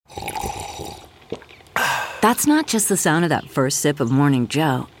That's not just the sound of that first sip of Morning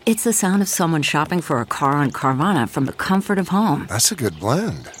Joe. It's the sound of someone shopping for a car on Carvana from the comfort of home. That's a good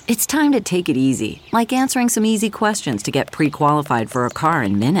blend. It's time to take it easy, like answering some easy questions to get pre-qualified for a car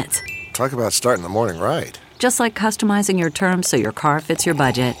in minutes. Talk about starting the morning right. Just like customizing your terms so your car fits your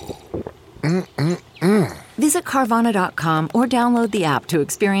budget. Visit Carvana.com or download the app to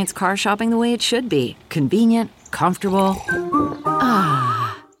experience car shopping the way it should be. Convenient, comfortable.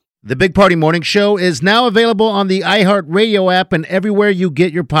 The Big Party Morning Show is now available on the iHeartRadio app and everywhere you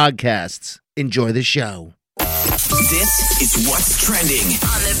get your podcasts. Enjoy the show. This is what's trending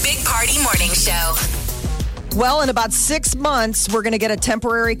on the Big Party Morning Show. Well, in about 6 months, we're going to get a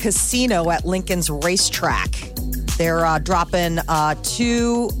temporary casino at Lincoln's racetrack. They're dropping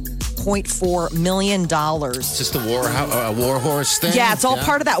 $2.4 million. It's just a war horse thing? Yeah, it's all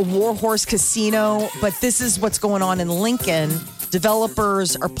part of that war horse casino. But this is what's going on in Lincoln.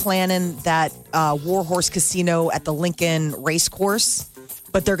 Developers are planning that war horse casino at the Lincoln Racecourse.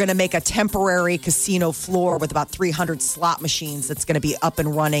 But they're going to make a temporary casino floor with about 300 slot machines that's going to be up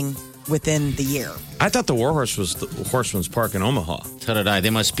and running within the year. I thought the War Horse was the Horseman's Park in Omaha. So did I. They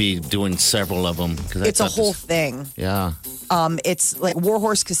must be doing several of them. It's a whole thing. Yeah. It's like War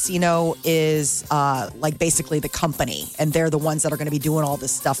Horse Casino is like basically the company, and they're the ones that are going to be doing all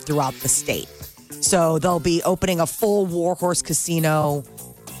this stuff throughout the state. So they'll be opening a full War Horse Casino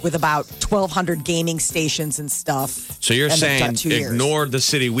with about 1,200 gaming stations and stuff. So you're saying ignore years. the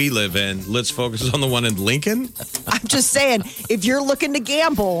city we live in. Let's focus on the one in Lincoln? I'm just saying, if you're looking to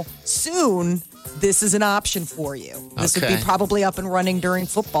gamble soon, this is an option for you. This would be probably up and running during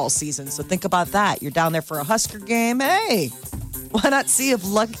football season. So think about that. You're down there for a Husker game. Hey, why not see if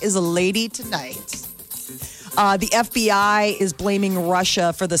luck is a lady tonight? The FBI is blaming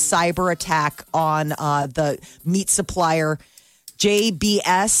Russia for the cyber attack on the meat supplier.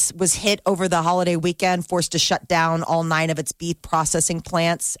 JBS was hit over the holiday weekend, forced to shut down all 9 of its beef processing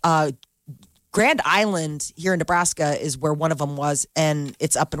plants. Grand Island here in Nebraska is where one of them was, and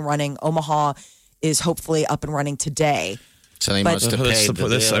it's up and running. Omaha is hopefully up and running today. So they must have paid the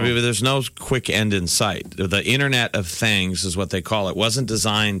bill. I mean, there's no quick end in sight. The Internet of Things is what they call it. Wasn't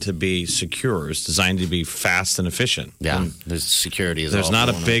designed to be secure. It's designed to be fast and efficient. Yeah, and there's security. There's not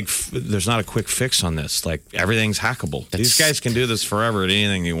a quick fix on this. Like everything's hackable. These guys can do this forever at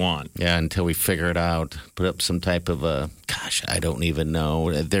anything you want. Yeah, until we figure it out. Put up some type of I don't even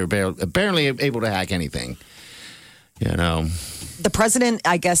know. They're barely able to hack anything. You know. The president,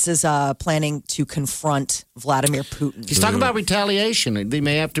 I guess, is planning to confront Vladimir Putin. He's talking about retaliation. They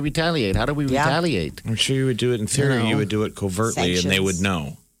may have to retaliate. How do we retaliate? I'm sure you would do it in theory. You would do it covertly, Sanctions. and they would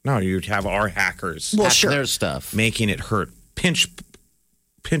know. No, you'd have our hackers Well, hack sure. their stuff. making it hurt. Pinch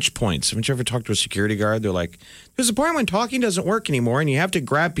points. Haven't you ever talked to a security guard? They're like, there's a point when talking doesn't work anymore, and you have to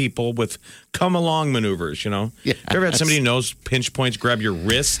grab people with come-along maneuvers, you know? Yes. You ever had somebody who knows pinch points grab your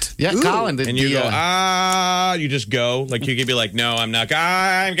wrist? Yeah, Colin. And you go, you just go. Like, you could be like, no, I'm not.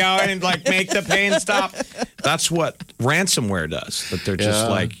 I'm going, like, make the pain stop. That's what ransomware does. But they're just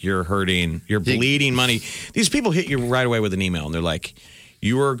like, you're hurting, you're bleeding money. These people hit you right away with an email, and they're like,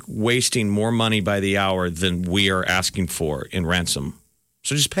 you are wasting more money by the hour than we are asking for in ransom.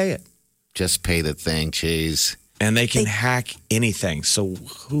 So just pay it. Just pay the thing, jeez. And they can hack anything. So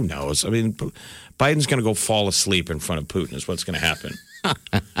who knows? I mean, Biden's going to go fall asleep in front of Putin is what's going to happen.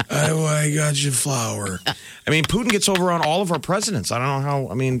 I got you flour. I mean, Putin gets over on all of our presidents. I don't know how.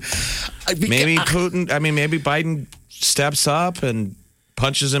 I mean, maybe Biden steps up and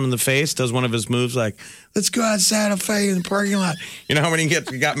punches him in the face, does one of his moves like, let's go outside and fight in the parking lot. You know how many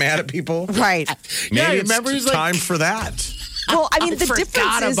he got mad at people? Right. Maybe it's time for that. Well, I mean, the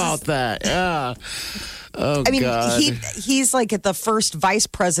difference is about that. Yeah. Oh, I mean, God. he's like the first vice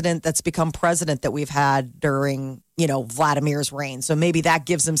president that's become president that we've had during, Vladimir's reign. So maybe that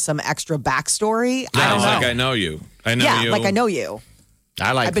gives him some extra backstory. Yeah, I don't know. like I know you. I know you. Like I know you.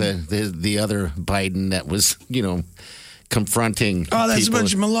 I like the other Biden that was, confronting. Oh, that's people. a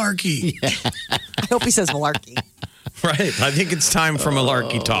bunch of malarkey. Yeah. I hope he says malarkey. Right. I think it's time for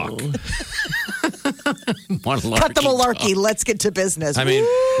malarkey talk. Cut the malarkey. Let's get to business. I mean,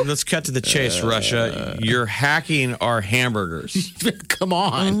 let's cut to the chase, Russia. You're hacking our hamburgers. Come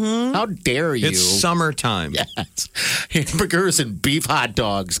on. Mm-hmm. How dare you? It's summertime. Yes. Hamburgers and beef hot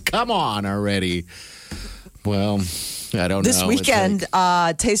dogs. Come on already. Well, I don't know. This weekend,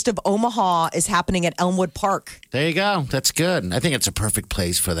 Taste of Omaha is happening at Elmwood Park. There you go. That's good. I think it's a perfect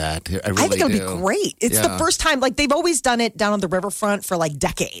place for that. I think it'll be great. It's the first time, like they've always done it down on the riverfront for like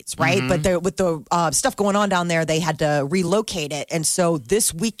decades, right? Mm-hmm. But with the stuff going on down there, they had to relocate it. And so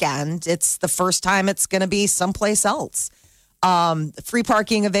this weekend, it's the first time it's going to be someplace else. Free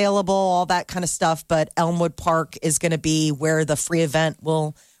parking available, all that kind of stuff. But Elmwood Park is going to be where the free event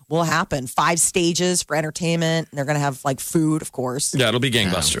will happen. 5 stages for entertainment. And they're going to have like food, of course. Yeah, it'll be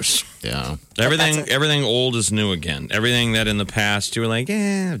gangbusters. Yeah. Everything old is new again. Everything that in the past you were like,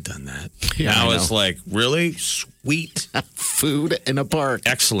 I've done that. Yeah, now I it's know. like, really? Sweet. Food in a park.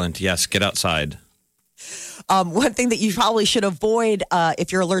 Excellent. Yes, get outside. One thing that you probably should avoid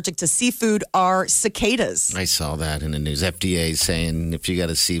if you're allergic to seafood are cicadas. I saw that in the news. FDA saying if you got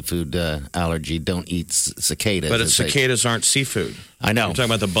a seafood allergy, don't eat cicadas. But It's like- cicadas aren't seafood. I know. You're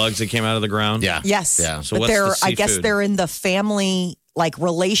talking about the bugs that came out of the ground? Yeah. Yes. Yeah. So but what's they're, the I guess seafood? they're in the family like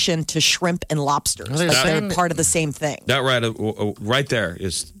relation to shrimp and lobsters. Well, they're Like they're saying- part of the same thing. That right there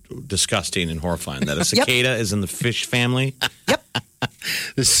is disgusting and horrifying. That a cicada is in the fish family. Yep.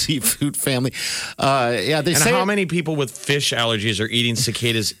 The seafood family. Yeah, they And say how many people with fish allergies are eating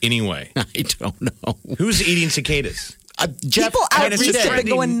cicadas anyway? I don't know. Who's eating cicadas? Jeff, People out every just day- have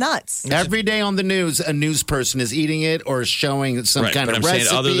been going nuts. Every day on the news, a news person is eating it or showing some Right, kind but of I'm recipe.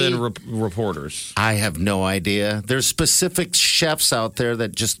 saying other than reporters. I have no idea. There's specific chefs out there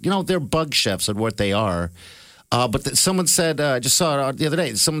that just, they're bug chefs at what they are. But someone said, I just saw it the other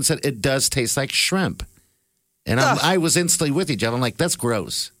day, someone said it does taste like shrimp. And I was instantly with you, Jeff. I'm like, that's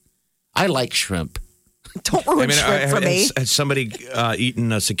gross. I like shrimp. Don't ruin shrimp for me. Has somebody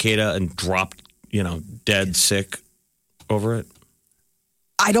eaten a cicada and dropped, dead sick over it?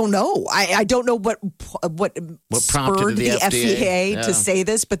 I don't know. I don't know what prompted spurred the the FDA? FDA Yeah. to say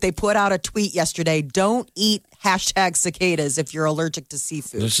this, but they put out a tweet yesterday. Don't eat #cicadas if you're allergic to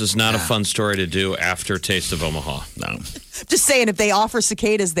seafood. This is not a fun story to do after Taste of Omaha. No. Just saying, if they offer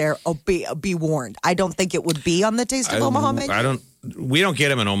cicadas there, be warned. I don't think it would be on the Taste of Omaha menu. We don't get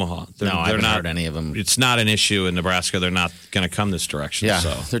them in Omaha. No, I haven't heard any of them. It's not an issue in Nebraska. They're not going to come this direction. Yeah,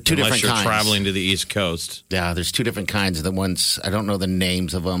 so they're two unless different you're kinds. traveling to the East Coast. Yeah, there's 2 different kinds of the ones. I don't know the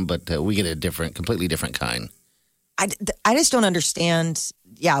names of them, but we get a completely different kind. I just don't understand,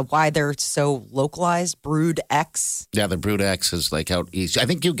 why they're so localized. Brood X. Yeah, the Brood X is like out east. I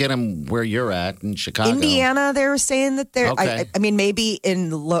think you get them where you're at in Chicago. Indiana, they were saying that they're, Okay. I mean, maybe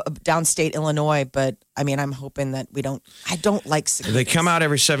in downstate Illinois, but I mean, I'm hoping that I don't like cicadas. They come out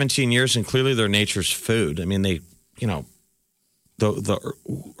every 17 years, and clearly they're nature's food. I mean, the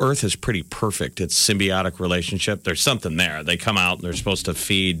Earth is pretty perfect. It's symbiotic relationship. There's something there. They come out and they're supposed to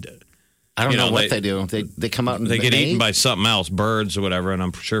feed. I don't know what they do. They come out and They get eaten by something else, birds or whatever, and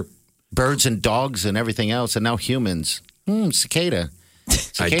I'm sure birds and dogs and everything else, and now humans. Cicada.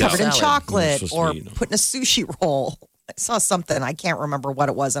 Cicada covered in salad. chocolate Supposed to or be, put in a sushi roll. I saw something. I can't remember what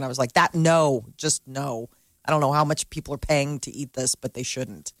it was. And I was like, just no. I don't know how much people are paying to eat this, but they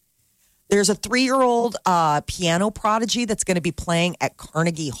shouldn't. There's a 3-year-old piano prodigy that's going to be playing at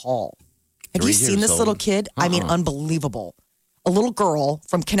Carnegie Hall. Have 3 you seen years this little old? kid? I mean, unbelievable. A little girl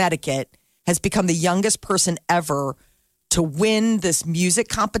from Connecticut has become the youngest person ever to win this music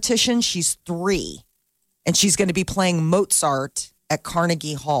competition. She's 3, and she's going to be playing Mozart at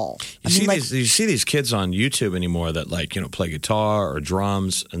Carnegie Hall. you see these kids on YouTube anymore that play guitar or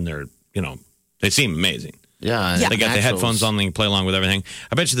drums, and they're they seem amazing. Yeah, They got the naturals. headphones on, they can play along with everything.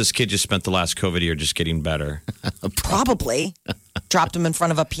 I bet you this kid just spent the last COVID year just getting better. Probably dropped him in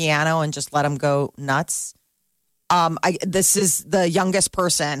front of a piano and just let him go nuts. This is the youngest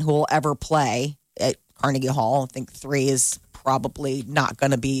person who will ever play at Carnegie Hall. I think 3 is probably not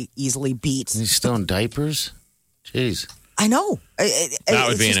going to be easily beat. He's still in diapers? Jeez. I know. That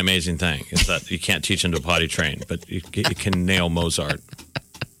would be an amazing thing, is that you can't teach him to potty train, but you can nail Mozart.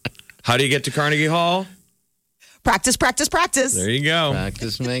 How do you get to Carnegie Hall? Practice, practice, practice. There you go.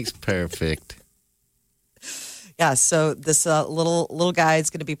 Practice makes perfect. Yeah, so this little guy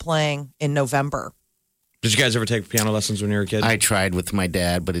is going to be playing in November. Did you guys ever take piano lessons when you were a kid? I tried with my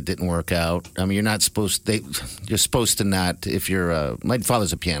dad, but it didn't work out. I mean, you're supposed to not, if you're, my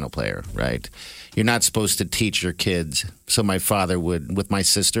father's a piano player, right? You're not supposed to teach your kids. So my father would, with my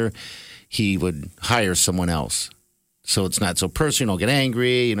sister, he would hire someone else. So it's not so personal. You don't get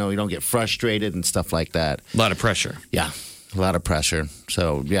angry, you don't get frustrated and stuff like that. A lot of pressure. Yeah, a lot of pressure.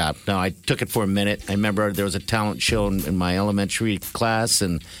 So, yeah, no, I took it for a minute. I remember there was a talent show in my elementary class,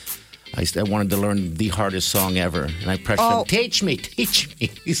 and I wanted to learn the hardest song ever. And I pressured him, teach me.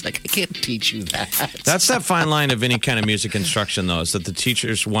 He's like, I can't teach you that. That's that fine line of any kind of music instruction, though, is that the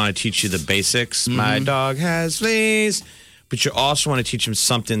teachers want to teach you the basics. My dog has fleas. But you also want to teach them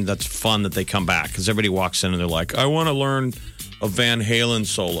something that's fun that they come back. Because everybody walks in and they're like, I want to learn a Van Halen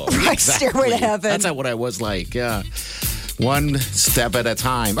solo. Right, Stairway to Heaven. That's what I was like, yeah. One step at a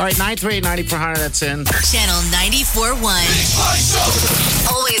time. All right, 938-9400, that's in. Channel 94.1.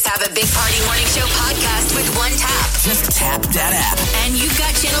 Always have a Big Party Morning Show podcast with one tap. Just tap that app. And you've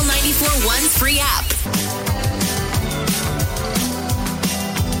got Channel 94.1's free app.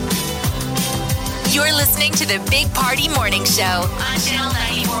 You're listening to the Big Party Morning Show on Channel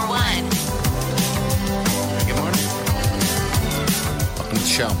 94.1. Good morning. Welcome to the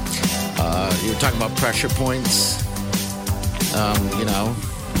show. You were talking about pressure points.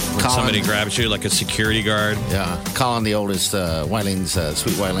 When somebody grabs you like a security guard. Yeah, Colin, the oldest,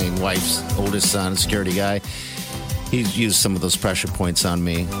 sweet Wileen wife's oldest son, security guy. He's used some of those pressure points on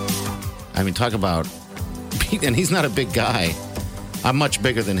me. I mean, talk about, and he's not a big guy. I'm much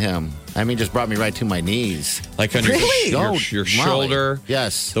bigger than him. I mean, just brought me right to my knees. Like on your shoulder.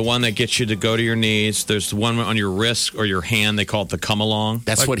 Yes. The one that gets you to go to your knees. There's the one on your wrist or your hand. They call it the come along.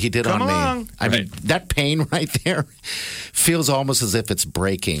 That's what he did on me. I mean, Right. that pain right there feels almost as if it's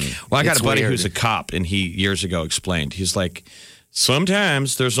breaking. Well, I got It's a buddy weird. who's a cop, and he years ago explained. He's like,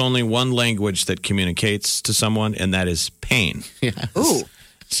 sometimes there's only one language that communicates to someone, and that is pain. Yeah. Ooh,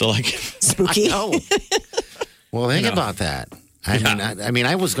 So, like, spooky. Oh. Well, think about that. I mean,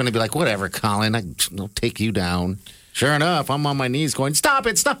 I was going to be like, whatever, Colin, I'll take you down. Sure enough, I'm on my knees going, stop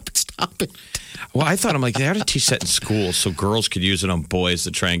it, stop it, stop it. well, I thought, I'm like, they ought to teach that in school so girls could use it on boys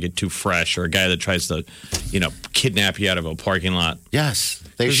that try and get too fresh, or a guy that tries to, kidnap you out of a parking lot. Yes,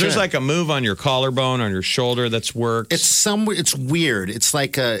 they should. There's like a move on your collarbone, on your shoulder that's worked. It's weird. It's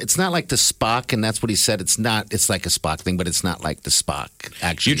like it's not like the Spock, and that's what he said. It's not. It's like a Spock thing, but it's not like the Spock.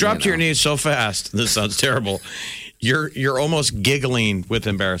 Actually, You dropped to your knees so fast. This sounds terrible. You're almost giggling with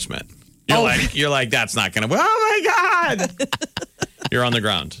embarrassment. You're like that's not gonna. Oh my God! You're on the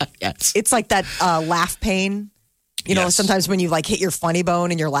ground. Yes. It's like that laugh pain. Yes. Sometimes when you like hit your funny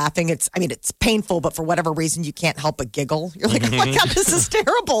bone and you're laughing, it's painful, but for whatever reason, you can't help but giggle. You're like, oh my God, this is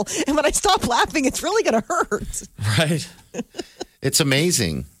terrible. And when I stop laughing, it's really going to hurt. Right. It's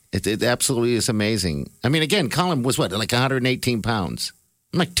amazing. It absolutely is amazing. I mean, again, Colin was what, like 118 pounds.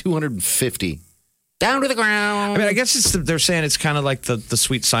 I'm like 250. Down to the ground. I mean, I guess they're saying it's kind of like the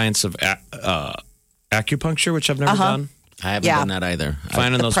sweet science of acupuncture, which I've never done. I haven't done that either.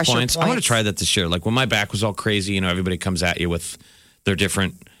 Finding The those pressure points. I want to points. try that this year. Like when my back was all crazy, everybody comes at you with their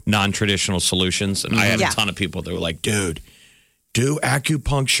different non-traditional solutions. And I had Yeah. a ton of people that were like, dude, do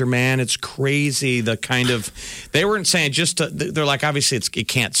acupuncture, man. It's crazy. They weren't saying they're like, obviously it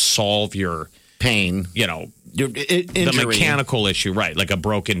can't solve your, Pain. your Injury. the mechanical issue, right? Like a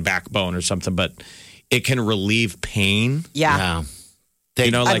broken backbone or something, but it can relieve pain. Yeah.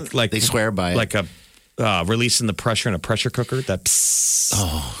 Yeah. Like they swear by it. like a releasing the pressure in a pressure cooker. That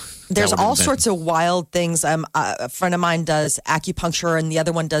There's That all would've been- sorts of wild things. A friend of mine does acupuncture, and the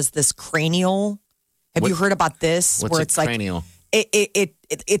other one does this cranial. Have you heard about this? What's where a it's like cranial?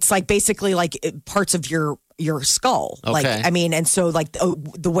 it's like basically like parts of your skull. Like Okay. and so like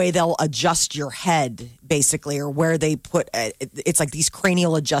the way they'll adjust your head basically, or where they put it's like these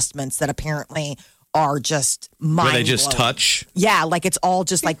cranial adjustments that apparently are just mind where they just blowing. touch. Yeah, like it's all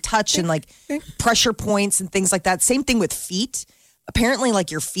just like touch and like pressure points and things like that. Same thing with feet. Apparently, like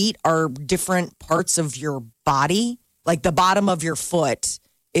your feet are different parts of your body. Like the bottom of your foot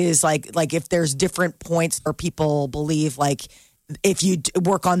is like if there's different points, or people believe like if you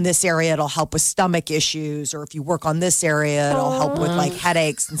work on this area, it'll help with stomach issues, or if you work on this area, it'll help with like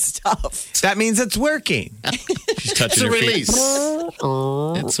headaches and stuff. That means it's working. She's touching It's a your release.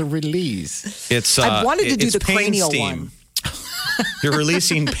 feet. It's a release. It's I wanted to do it's the pain cranial steam. one. You're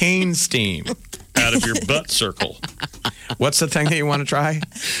releasing pain steam out of your butt circle. What's the thing that you want to try?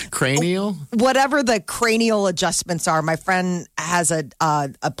 Cranial? Whatever the cranial adjustments are, my friend has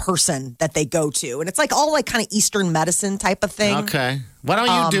a person that they go to, and it's like all like kind of Eastern medicine type of thing. Okay. Why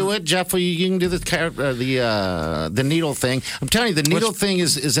don't you do it, Jeff? You can do the needle thing. I'm telling you, the needle thing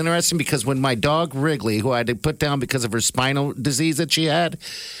is interesting because when my dog Wrigley, who I had to put down because of her spinal disease that she had,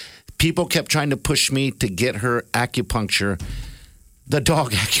 people kept trying to push me to get her acupuncture, the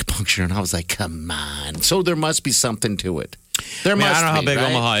dog acupuncture, and I was like, come on. So there must be something to it. There must be. I don't know how big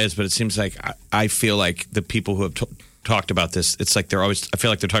right? Omaha is, but it seems like I feel like the people who have talked about this, it's like I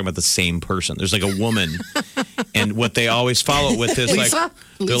feel like they're talking about the same person. There's like a woman, and what they always follow it with is Lisa?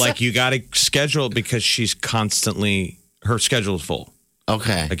 they're like, you got to schedule it because she's constantly, her schedule is full.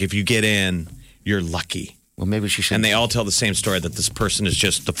 Okay. Like if you get in, you're lucky. Well, maybe she should. And they all tell the same story that this person is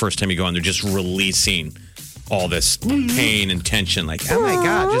just, the first time you go in, they're just releasing all this pain and tension. Like, oh my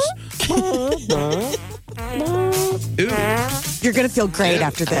God, just. You're gonna feel great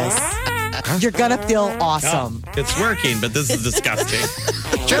after this. You're gonna feel awesome. It's working, but this is disgusting.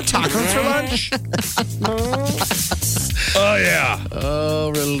 Did you have tacos for lunch? Oh, yeah.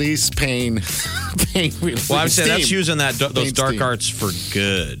 Oh, release pain. Pain. Well, I would say that's Steam. using those dark steam. arts for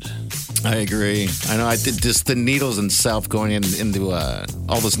good. I agree. I know. I did just the needles themselves going into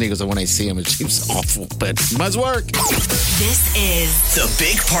all those needles. And when I see them, it seems awful, but it must work. This is The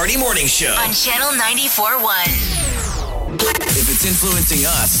Big Party Morning Show. on Channel 94.1. If it's influencing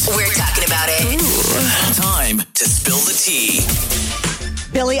us, We're talking about it. time to spill the tea.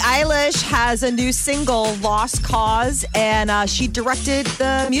 Billie Eilish has a new single, Lost Cause, and she directed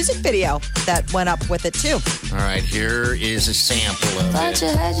the music video that went up with it, too. All right, here is a sample of Thought you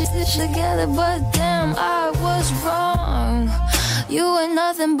it. had your shit together, but damn, I was wrong. You ain't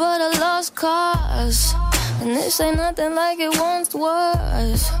nothing but a lost cause. And this ain't nothing like it once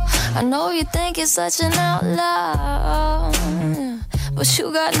was. I know you think it's such an outlaw, but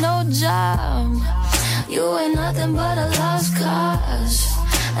you got no job. You ain't nothing but a lost cause.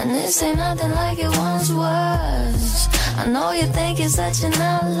 And this ain't nothing like it once was. I know you think it's such an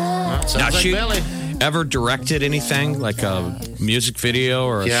outlaw. Sounds Now, like she Billy. ever directed anything like a music video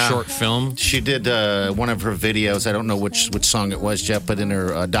or a Yeah. short film? She did one of her videos. I don't know which song it was, Jeff, but in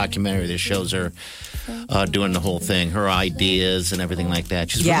her documentary that shows her doing the whole thing, her ideas and everything like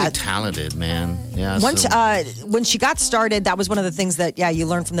that. She's Yeah. really talented, man. Yeah. Once, so- when she got started, that was one of the things that, you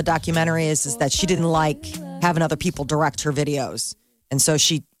learned from the documentary is that she didn't like having other people direct her videos. And so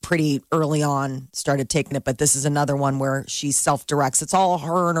she pretty early on started taking it. But this is another one where she self-directs. It's all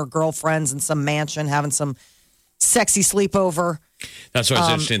her and her girlfriends in some mansion having some sexy sleepover. That's what's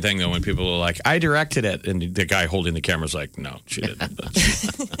the interesting thing, though, when people are like, I directed it. And the guy holding the camera's like, no, she didn't.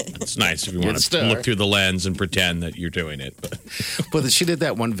 It's nice if you want to star. look through the lens and pretend that you're doing it. But Well, she did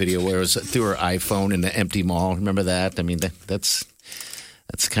that one video where it was through her iPhone in the empty mall. Remember that? I mean, that's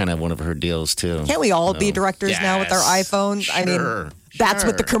kind of one of her deals, too. Can't we all be directors now with our Yes. iPhones? I mean, Sure, that's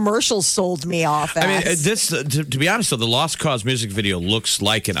what the sure. commercials sold me off as. I mean, to be honest, though, the Lost Cause music video looks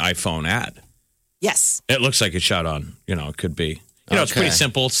like an iPhone ad. yes. It looks like it's shot on, it could be. It's pretty Okay.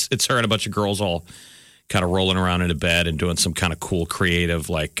 simple. It's her and a bunch of girls all kind of rolling around in a bed and doing some kind of cool, creative,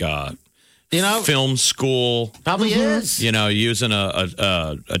 like, film school. Probably is. Using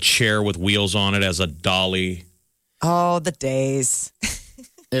a chair with wheels on it as a dolly. Oh, the days.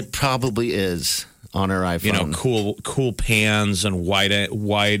 It probably is on her iPhone. Cool pans and wide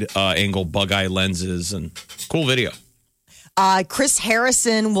angle bug eye lenses and cool video. Chris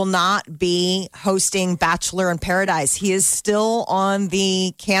Harrison will not be hosting Bachelor in Paradise. He is still on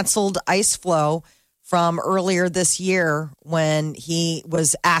the canceled ice flow from earlier this year when he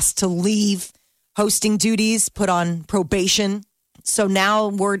was asked to leave hosting duties, put on probation. So now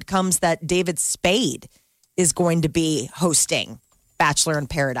word comes that David Spade is going to be hosting Bachelor in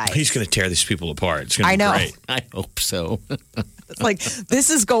Paradise. He's going to tear these people apart. It's going to I be know. great. I hope so. It's like this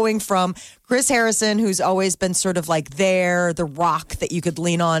is going from Chris Harrison, who's always been sort of like the rock that you could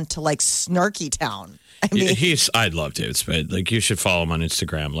lean on, to like Snarky Town. I mean, I love David Spade. Like, you should follow him on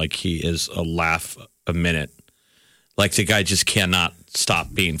Instagram. Like, he is a laugh a minute. Like, the guy just cannot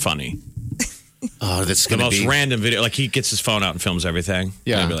stop being funny. Oh, that's The going to most be random video. Like, he gets his phone out and films everything.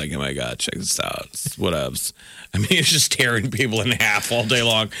 Yeah. And I'd be like, oh my God, check this out. What else? I mean, he's just tearing people in half all day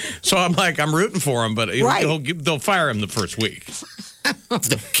long. So I'm like, I'm rooting for him, but Right. they'll fire him the first week.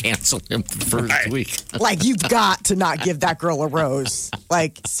 They'll cancel him the first Right. week. like you've got to not give that girl a rose.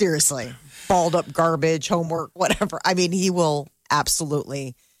 Like seriously, balled up garbage, homework, whatever. I mean, he will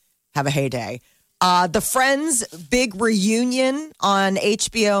absolutely have a heyday. The Friends big reunion on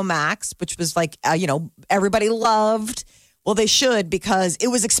HBO Max, which was like, everybody loved. Well, they should, because it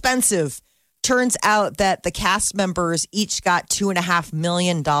was expensive. Turns out that the cast members each got $2.5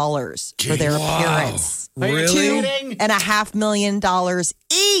 million for their appearance. Really? $2.5 million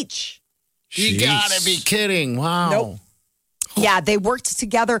each. You Jeez. gotta be kidding. Wow. Nope. Yeah, they worked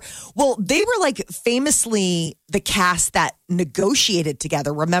together. Well, they were like famously the cast that negotiated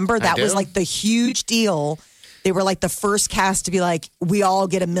together. Remember? That was do. like the huge deal. They were like the first cast to be like, we all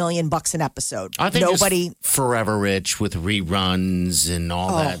get $1 million an episode. I think nobody, it's Forever Rich with reruns and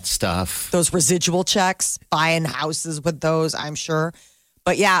all that stuff. those residual checks, buying houses with those, I'm sure.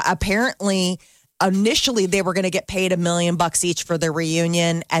 But yeah, apparently initially they were going to get paid $1 million each for the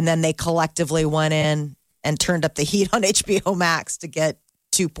reunion. And then they collectively went in and turned up the heat on HBO Max to get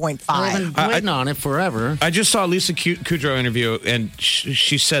 2.5. I've been waiting on it forever. I just saw a Lisa Kudrow interview, and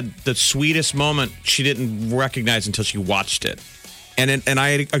she said the sweetest moment she didn't recognize until she watched it. And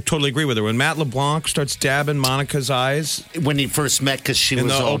I totally agree with her. When Matt LeBlanc starts dabbing Monica's eyes When he first met, because she in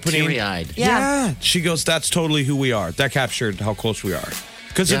was the all opening, teary-eyed. Yeah. she goes, "That's totally who we are." That captured how close we are,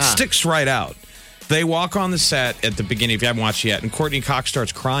 because it Yeah. sticks right out. They walk on the set at the beginning, if you haven't watched yet, and Courtney Cox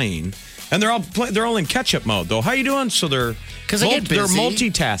starts crying. And they're all in catch-up mode, though. How you doing? So they're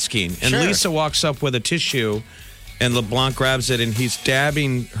multitasking. And Sure. Lisa walks up with a tissue, and LeBlanc grabs it, and he's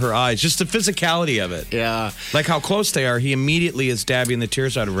dabbing her eyes. Just the physicality of it. Yeah. Like how close they are. He immediately is dabbing the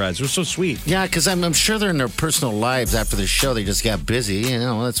tears out of her eyes. It was so sweet. Yeah, because I'm sure they're in their personal lives after the show. They just got busy. You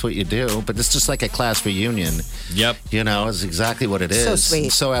know, that's what you do. But it's just like a class reunion. Yep. You know, is exactly what it is. So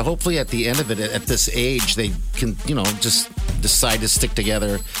sweet. So hopefully at the end of it, at this age, they can, just decide to stick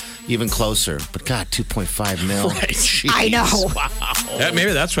together even closer. But God, 2.5 mil. Jeez. I know. Wow.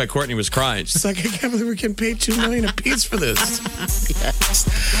 Maybe that's why Courtney was crying. She's like, I can't believe we're getting paid $2 million a piece for this. Yes.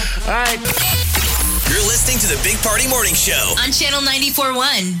 All right. You're listening to the Big Party Morning Show On Channel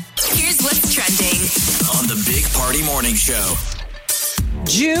 94.1. Here's what's trending. on the Big Party Morning Show.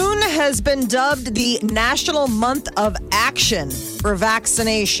 June has been dubbed the National Month of Action for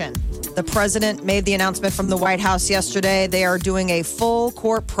vaccination. The president made the announcement from the White House yesterday. They are doing a full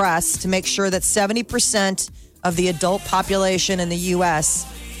court press to make sure that 70% of the adult population in the U.S.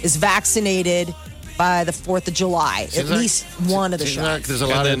 is vaccinated by the 4th of July. At least one of the shots. There's a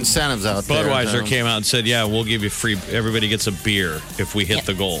lot of incentives out there. Budweiser came out and said, yeah, we'll give you free, everybody gets a beer if we hit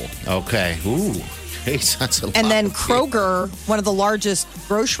the goal. Okay. Ooh. Jeez, that's a lot. And then Kroger, one of the largest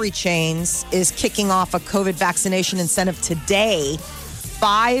grocery chains, is kicking off a COVID vaccination incentive today.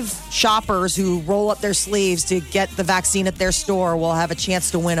 5 shoppers who roll up their sleeves to get the vaccine at their store will have a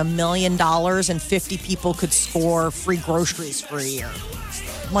chance to win $1 million, and 50 people could score free groceries for a year.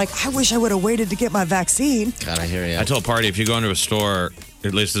 I'm like, I wish I would have waited to get my vaccine. God, I hear you. I told Party, if you go into a store,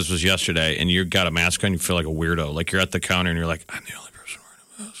 at least this was yesterday, and you got a mask on, you feel like a weirdo. Like you're at the counter and you're like, I'm the only person wearing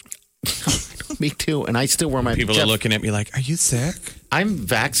a mask. Me too. And I still wear my People are looking at me like, are you sick? I'm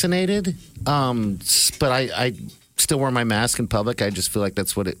vaccinated, but I still wear my mask in public. I just feel like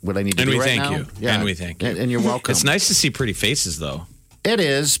that's what I need to do right now. And we thank you. Yeah. And we thank you. And you're welcome. It's nice to see pretty faces, though. It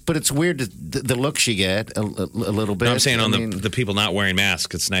is, but it's weird the looks you get a little bit. No, I'm saying the people not wearing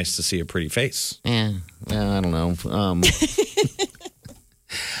masks, it's nice to see a pretty face. Yeah, I don't know.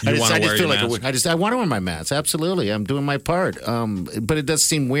 You want to wear your mask? I want to wear my mask. Absolutely, I'm doing my part. But it does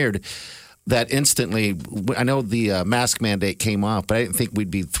seem weird that instantly. I know the mask mandate came off, but I didn't think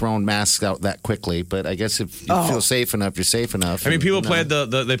we'd be throwing masks out that quickly. But I guess if you feel safe enough, you're safe enough. I mean, people played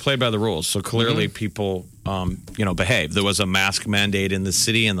they played by the rules, so clearly people, behaved. There was a mask mandate in the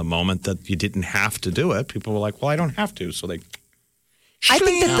city, and the moment that you didn't have to do it, people were like, "Well, I don't have to," so they. I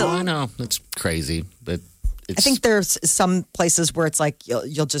think that I know it's crazy, but I think there's some places where it's like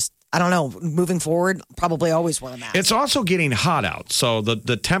you'll just, I don't know, moving forward, probably always wear a mask. It's also getting hot out, so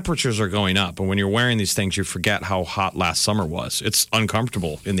the temperatures are going up, and when you're wearing these things, you forget how hot last summer was. It's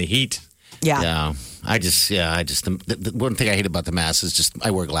uncomfortable in the heat. Yeah. The one thing I hate about the mask is just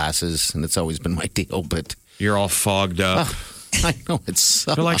I wear glasses, and it's always been my deal. But you're all fogged up. I know it's.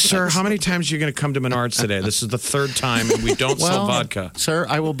 They're like, sir, how many times are you going to come to Menards today? This is the 3rd time, and we don't sell vodka. Sir,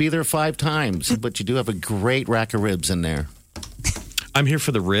 I will be there 5 times, but you do have a great rack of ribs in there. I'm here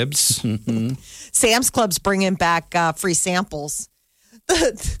for the ribs. Mm-hmm. Sam's Club's bringing back free samples.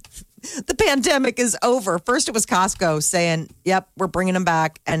 The pandemic is over. First, it was Costco saying, yep, we're bringing them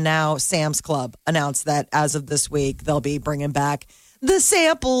back. And now Sam's Club announced that as of this week, they'll be bringing back the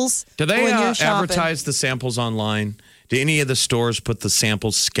samples. Do they when you're shopping. advertise the samples online? Do any of the stores put the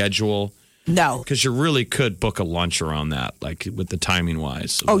samples schedule? No. Because you really could book a lunch around that, like with the timing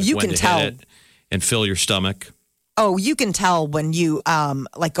wise. Oh, like you when can to tell. hit it and fill your stomach. Oh, you can tell when you go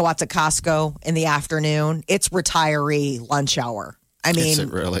out to Costco in the afternoon. It's retiree lunch hour. I mean, Is it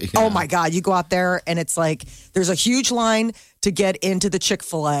really? Oh Yeah. my God, you go out there and it's like there's a huge line to get into the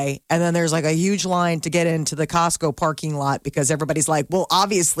Chick-fil-A, and then there's like a huge line to get into the Costco parking lot because everybody's like, well,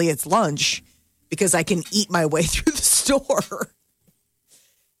 obviously it's lunch because I can eat my way through the store.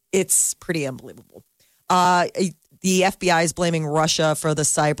 It's pretty unbelievable. The FBI is blaming Russia for the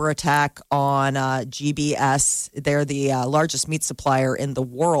cyber attack on GBS. They're the largest meat supplier in the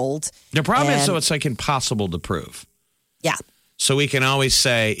world. The problem is, though, it's like impossible to prove. Yeah. So we can always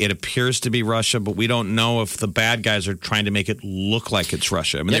say it appears to be Russia, but we don't know if the bad guys are trying to make it look like it's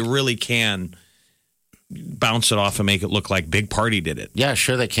Russia. I mean, they really can bounce it off and make it look like Big Party did it. Yeah,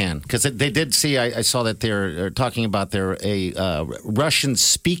 sure they can. Because they did see, I saw that they're talking about a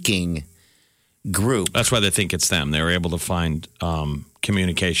Russian-speaking group. That's why they think it's them. They were able to find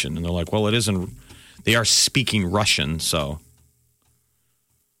communication. And they're like, well, it isn't. They are speaking Russian, so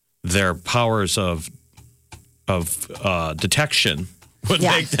their powers of detection would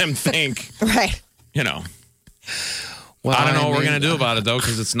make them think, right. Well, I don't know what we're going to do about it, though,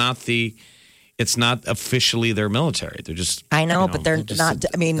 because it's not officially their military. They're just. I know, but they're not.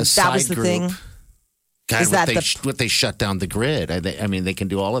 I mean, that was the thing. God, Is that what they shut down the grid. I mean, they can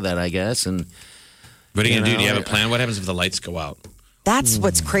do all of that, I guess. And what are you going to do? Do you have a plan? What happens if the lights go out? That's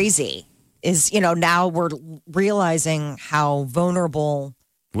what's crazy is, now we're realizing how vulnerable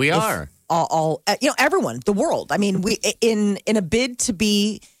we are. All everyone, the world. I mean, we in a bid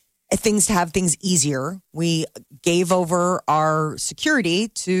to have things easier, we gave over our security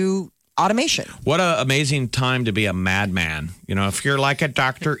to automation. What an amazing time to be a madman. If you're like a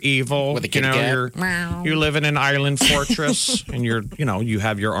Dr. Evil, you live in an island fortress and you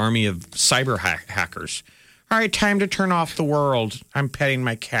have your army of cyber hackers. All right, time to turn off the world. I'm petting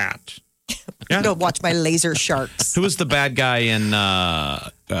my cat. Yeah. Go watch my laser sharks. Who was the bad guy in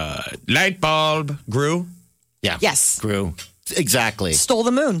Light Bulb? Gru? Yeah. Yes. Gru. Exactly. Stole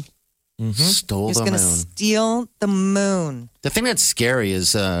the moon. Mm-hmm. Stole the moon. He's going to steal the moon. The thing that's scary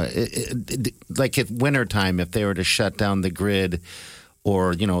is, like at wintertime, if they were to shut down the grid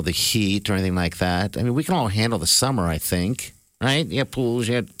or, the heat or anything like that, I mean, we can all handle the summer, I think, right? You have pools,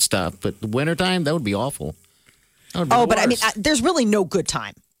 you have stuff. But the wintertime, that would be awful. But I mean, there's really no good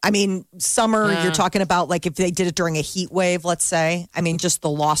time. I mean, summer, you're talking about like if they did it during a heat wave, let's say. I mean, just the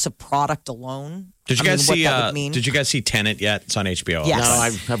loss of product alone. Did you guys see? Did you guys see Tenet yet? It's on HBO.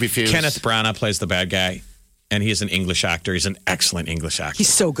 Yes. No, I refuse. Kenneth Branagh plays the bad guy, and he's an English actor. He's an excellent English actor.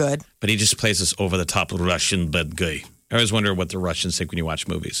 He's so good. But he just plays this over-the-top Russian bad guy. I always wonder what the Russians think when you watch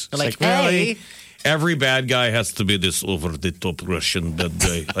movies. It's like really? Every bad guy has to be this over-the-top Russian bad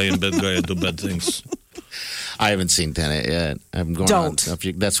guy. I am bad guy. I do bad things. I haven't seen Tenet yet. I'm going Don't. on.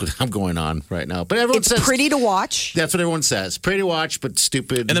 That's what I'm going on right now. But everyone says it's pretty to watch. That's what everyone says. Pretty to watch, but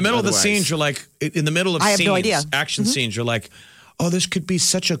stupid. In the middle otherwise. of the scenes, you're like, in the middle of I have scenes, no idea. Action scenes, you're like, oh, this could be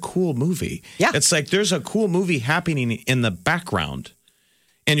such a cool movie. Yeah. It's like there's a cool movie happening in the background.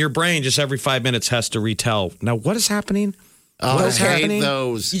 And your brain just every 5 minutes has to retell, now what is happening? Oh, What I is hate happening?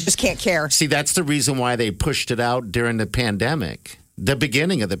 those. You just can't care. See, that's the reason why they pushed it out during the pandemic. The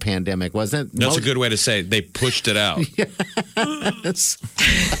beginning of the pandemic, wasn't it? That's a good way to say it. They pushed it out. Yes.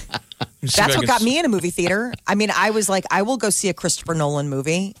 That's what got me in a movie theater. I mean, I was like, I will go see a Christopher Nolan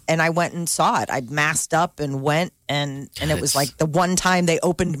movie, and I went and saw it. I masked up and went, and it was like the one time they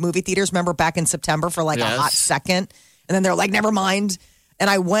opened movie theaters. Remember back in September for like a hot second, and then they're like, never mind. And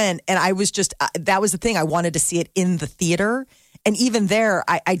I went, and I was just that was the thing. I wanted to see it in the theater. And even there,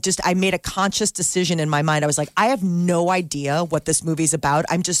 I made a conscious decision in my mind. I was like, I have no idea what this movie's about.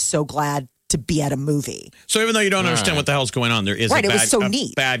 I'm just so glad to be at a movie. So even though you don't understand what the hell's going on, there is Right, a it was so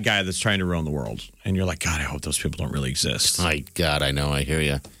neat. bad guy that's trying to ruin the world. And you're like, God, I hope those people don't really exist. My God, I know. I hear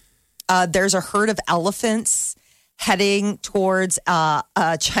you. There's a herd of elephants heading towards a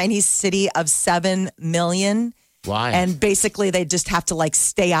Chinese city of 7 million. Why? And basically, they just have to like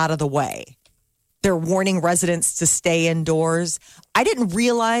stay out of the way. They're warning residents to stay indoors. I didn't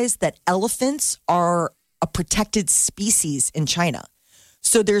realize that elephants are a protected species in China.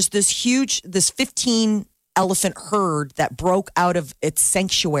 So there's this 15 elephant herd that broke out of its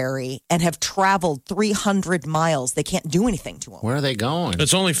sanctuary and have traveled 300 miles. They can't do anything to them. Where are they going?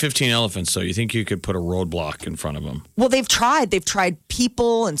 It's only 15 elephants, so you think you could put a roadblock in front of them? Well, they've tried. They've tried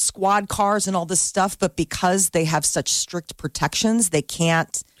people and squad cars and all this stuff, but because they have such strict protections, they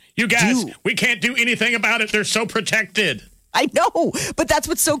can't. You guys, we can't do anything about it. They're so protected. I know, but that's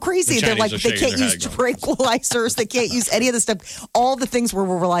what's so crazy. The They're like, Chinese they are can't shaking use their head going. tranquilizers. They can't use any of this stuff. All the things where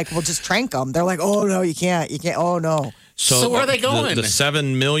we're like, well, just trank them. They're like, oh, no, you can't. You can't. Oh, no. So where are they going? The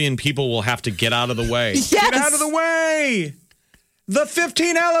 7 million people will have to get out of the way. Yes. Get out of the way. The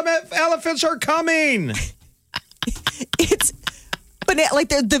 15 elephants are coming. But like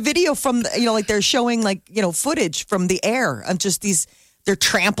the video from, like they're showing like, footage from the air of just they're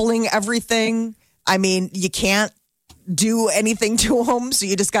trampling everything. I mean, you can't do anything to them, so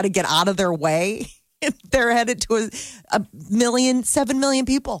you just got to get out of their way. They're headed to 7 million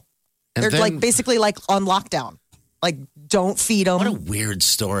people. And They're then- like basically like on lockdown. Like, don't feed them. What a weird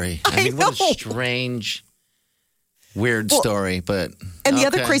story. I mean, what a know. strange, weird story. But And the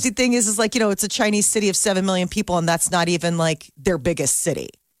other okay. crazy thing is like, it's a Chinese city of 7 million people, and that's not even like their biggest city.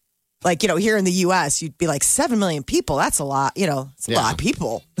 Like, here in the U.S., you'd be like 7 million people. That's a lot. It's a lot of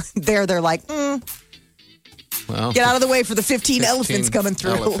people. They're like, Well, get out of the way for the 15 elephants coming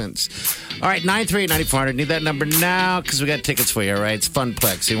through. Elephants. All right, 938-9400. Need that number now because we got tickets for you, all right? It's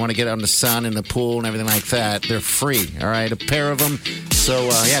Funplex. So you want to get out in the sun and the pool and everything like that. They're free, all right? A pair of them. So,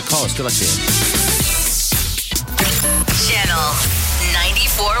 call us. Good luck to you. Channel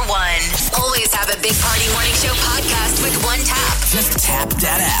 94.1. Always have a Big Party Morning Show podcast with one tap. Just tap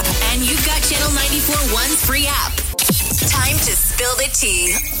that app. And you've got Channel 94.1's free app. Time to spill the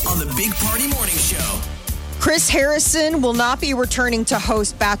tea. On the Big Party Morning Show. Chris Harrison will not be returning to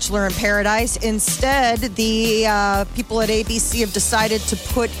host Bachelor in Paradise. Instead, the people at ABC have decided to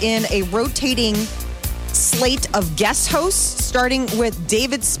put in a rotating slate of guest hosts, starting with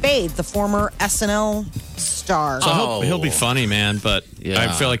David Spade, the former SNL star. So he'll be funny, man, but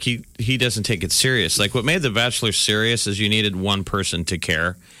I feel like he doesn't take it serious. Like, what made The Bachelor serious is you needed one person to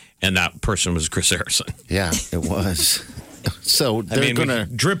care, and that person was Chris Harrison. Yeah, it was. So they're gonna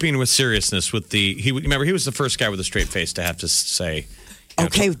dripping with seriousness with remember he was the first guy with a straight face to have to say,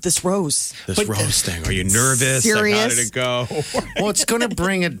 okay, this rose thing. Are you nervous? Serious? Like, how did it go? Well, it's going to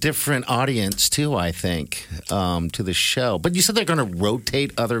bring a different audience too, I think, to the show. But you said they're going to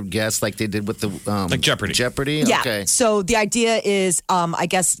rotate other guests like they did with the like Jeopardy. Jeopardy. Yeah. Okay. So the idea is, I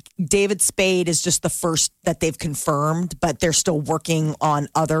guess David Spade is just the first that they've confirmed, but they're still working on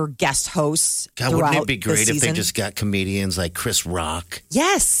other guest hosts. God, wouldn't it be throughout great the if they season. just got comedians like Chris Rock?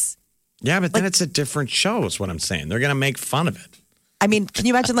 Yes. Yeah, but then it's a different show. Is what I'm saying. They're going to make fun of it. I mean, can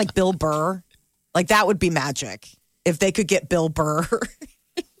you imagine like Bill Burr? Like that would be magic if they could get Bill Burr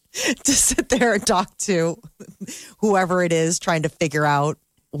to sit there and talk to whoever it is trying to figure out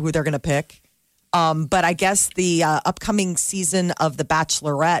who they're going to pick. But I guess the upcoming season of The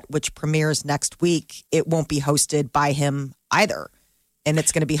Bachelorette, which premieres next week, it won't be hosted by him either. And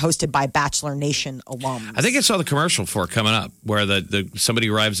it's going to be hosted by Bachelor Nation alums. I think I saw the commercial for it coming up where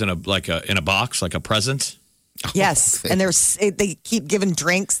somebody arrives in a box, like a present. Yes, and they keep giving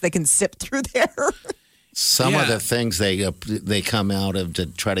drinks. They can sip through there. Some of the things they come out of to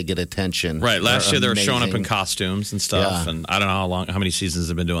try to get attention. Right. Last year they were showing up in amazing. costumes and stuff, and I don't know how many seasons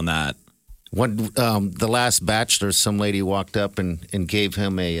they've been doing that. When the last Bachelor, some lady walked up and gave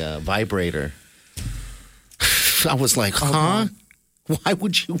him a vibrator. I was like, huh? Why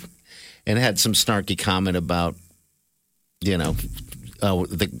would you? And had some snarky comment about,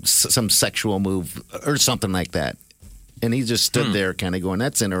 some sexual move or something like that. And he just stood there kind of going,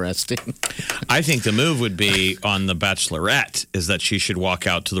 that's interesting. I think the move would be on The Bachelorette is that she should walk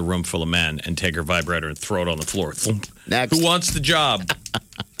out to the room full of men and take her vibrator and throw it on the floor. Thump. Next. Who wants the job?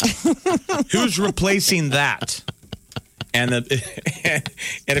 Who's replacing that? And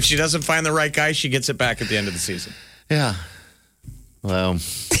if she doesn't find the right guy, she gets it back at the end of the season. Yeah. Well,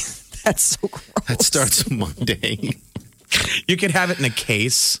 That's so gross. that starts Monday. You could have it in a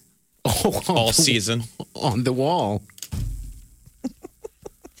case all season. On the wall.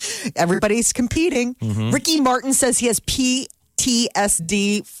 Everybody's competing. Ricky Martin says he has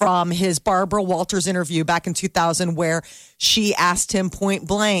PTSD from his Barbara Walters interview back in 2000 where she asked him point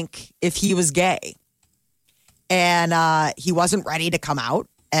blank if he was gay. And he wasn't ready to come out.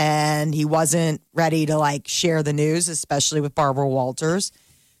 And he wasn't ready to share the news, especially with Barbara Walters.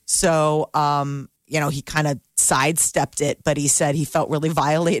 So, he kind of sidestepped it, but he said he felt really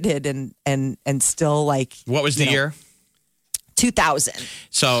violated and still What was the year? 2000.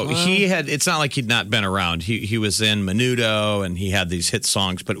 So it's not like he'd not been around. He was in Menudo and he had these hit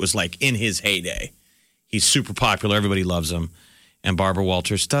songs, but it was like in his heyday. He's super popular. Everybody loves him. And Barbara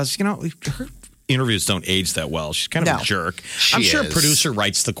Walters does, her interviews don't age that well. She's kind of a jerk. I'm sure a producer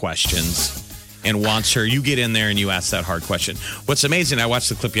writes the questions and wants her. You get in there and you ask that hard question. What's amazing, I watched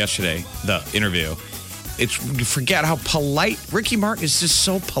the clip yesterday, the interview. You forget how polite. Ricky Martin is just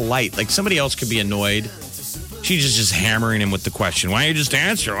so polite. Like somebody else could be annoyed. She's just hammering him with the question. Why don't you just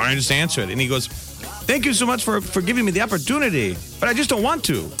answer? Why don't you just answer it? And he goes, thank you so much for giving me the opportunity, but I just don't want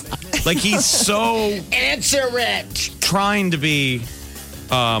to. Like he's so Answer it. trying to be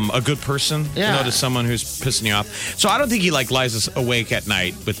a good person, to someone who's pissing you off. So I don't think he lies awake at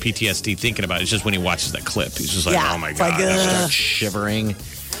night with PTSD thinking about it. It's just when he watches that clip, he's just like, oh my God. Starts shivering.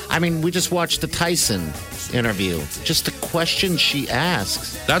 I mean, we just watched the Tyson interview. Just the questions she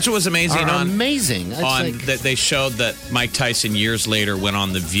asks. That's what was amazing are amazing. It's that they showed that Mike Tyson years later went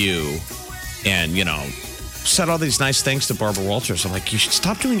on The View and, said all these nice things to Barbara Walters. I'm like, you should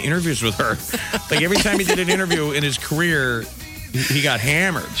stop doing interviews with her. Like every time he did an interview in his career, he got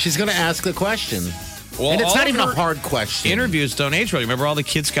hammered. She's going to ask the question. Well, and it's not even a hard question. Interviews don't age well. Remember all the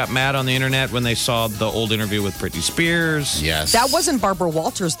kids got mad on the internet when they saw the old interview with Britney Spears? Yes. That wasn't Barbara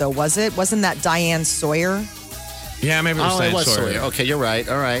Walters, though, was it? Wasn't that Diane Sawyer? Yeah, maybe it was Diane Sawyer. Okay, you're right.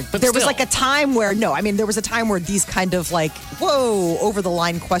 All right. But there was a time where, there was a time where these kind of over the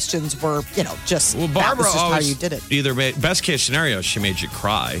line questions were, just, well, that Barbara was just how always you did it. Either best case scenario, she made you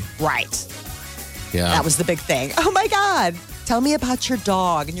cry. Right. Yeah. That was the big thing. Oh my God. Tell me about your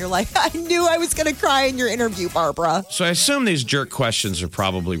dog. And you're like, I knew I was going to cry in your interview, Barbara. So I assume these jerk questions are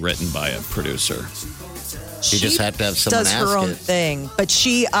probably written by a producer. She just had to have someone does ask her own it. thing. But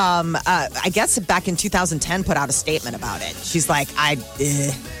she, I guess back in 2010, put out a statement about it. She's like,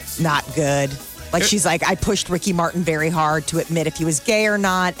 not good. Like she's like, I pushed Ricky Martin very hard to admit if he was gay or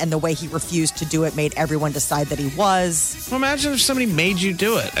not, and the way he refused to do it made everyone decide that he was. Well, imagine if somebody made you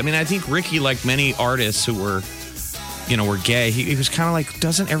do it. I mean, I think Ricky, like many artists who were gay, he was kind of like,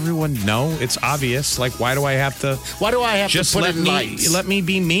 doesn't everyone know? It's obvious. Like, why do I have to just put let in me lights? let me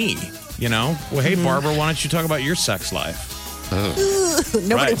be me? Well, hey, Barbara, why don't you talk about your sex life?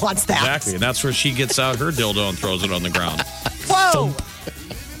 Nobody wants that. Exactly. And that's where she gets out her dildo and throws it on the ground. Whoa.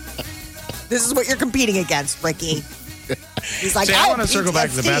 This is what you're competing against, Ricky. He's like, See, I want to circle back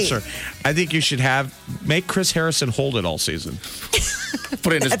to The PTSD. Bachelor. I think you should make Chris Harrison hold it all season.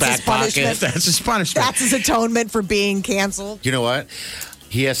 Put it in his That's back his punishment. pocket. That's his punishment. That's his atonement for being canceled. You know what?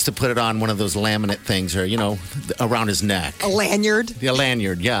 He has to put it on one of those laminate things or, around his neck. A lanyard. A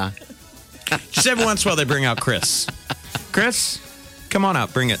lanyard, yeah. Just every once in a while they bring out Chris. Chris, come on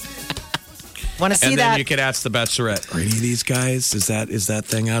out, bring it. Want to see And that? then you could ask the Bachelorette, are any of these guys, is that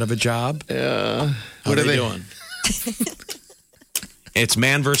thing out of a job? Yeah. What are they doing? It's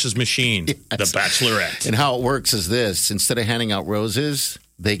man versus machine, the Bachelorette. And how it works is this. Instead of handing out roses,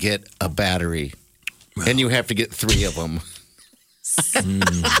 they get a battery. And you have to get 3 of them.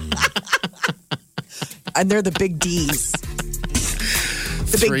 And they're the big D's.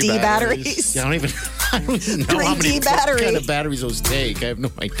 The big 3 D batteries. Yeah, I don't even know how 3D many battery. kind of batteries those take. I have no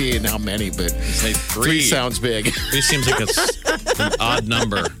idea how many, but Say 3 sounds big. 3 seems like an odd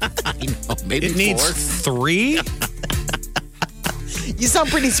number. I know, maybe It needs 4. 3? You sound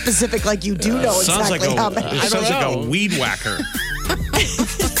pretty specific, like you do know Sounds exactly like how many. it sounds like a weed whacker.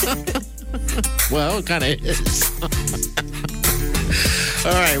 Well, it kind of is.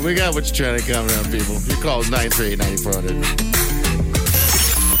 All right, we got what's trending coming up, people. Your call is 938-9400.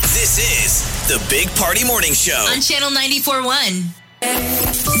 This is the Big Party Morning Show. On Channel 94.1.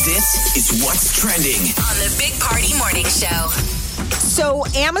 This is what's trending. On the Big Party Morning Show. So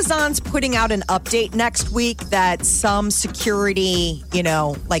Amazon's putting out an update next week that some security,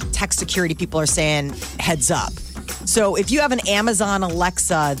 like tech security people are saying, heads up. So if you have an Amazon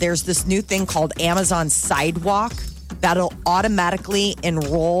Alexa, there's this new thing called Amazon Sidewalk that'll automatically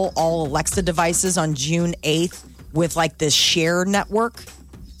enroll all Alexa devices on June 8th with like this share network.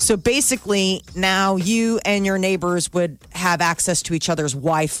 So basically now you and your neighbors would have access to each other's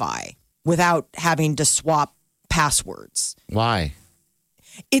Wi-Fi without having to swap passwords. Why?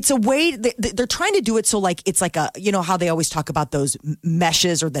 It's a way they're trying to do it so like it's like a how they always talk about those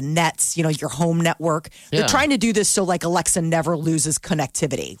meshes or the nets, your home network. Yeah. They're trying to do this so like Alexa never loses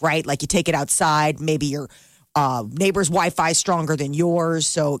connectivity, right? Like you take it outside, maybe your neighbor's Wi-Fi is stronger than yours,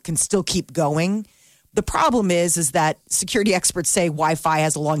 so it can still keep going. The problem is that security experts say Wi-Fi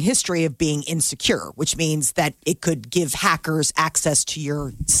has a long history of being insecure, which means that it could give hackers access to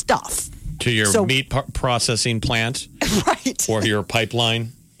your stuff. To your meat processing plant? Right. Or your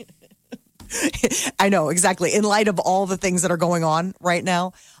pipeline? I know, exactly. In light of all the things that are going on right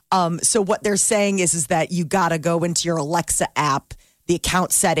now. So what they're saying is that you got to go into your Alexa app, the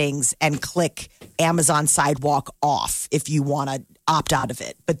account settings, and click Amazon Sidewalk off if you want to opt out of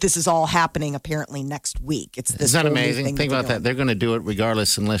it. But this is all happening apparently next week. It's this Isn't that whole new amazing? thing Think about that. They're going to do it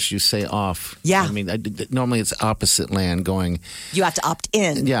regardless unless you say off. Yeah. I mean, normally it's opposite land going. You have to opt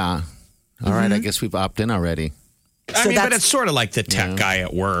in. Yeah. All right. I guess we've opted in already. I So mean, but that's- it's sort of like the tech guy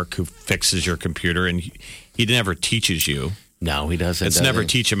at work who fixes your computer and he never teaches you. No, he doesn't. It's does never he?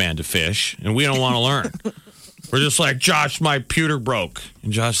 teach a man to fish, and we don't want to learn. We're just like, Josh, my computer broke.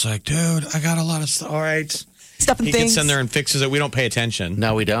 And Josh's like, dude, I got a lot of stuff. All right. Stuff and He things. gets in there and fixes it. We don't pay attention.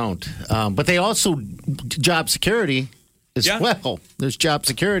 No, we don't. But they also job security as Yeah. well. There's job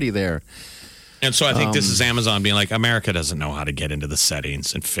security there. And so I think this is Amazon being like, America doesn't know how to get into the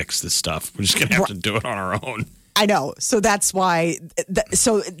settings and fix this stuff. We're just going to have to do it on our own. I know. So that's why.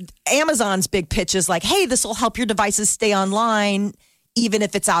 So Amazon's big pitch is like, hey, this will help your devices stay online even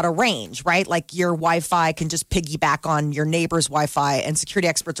if it's out of range, right? Like your Wi-Fi can just piggyback on your neighbor's Wi-Fi. And security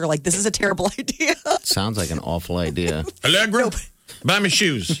experts are like, this is a terrible idea. Sounds like an awful idea. Allegra, buy me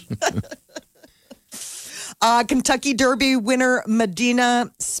shoes. Kentucky Derby winner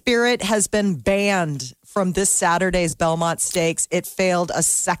Medina Spirit has been banned from this Saturday's Belmont Stakes. It failed a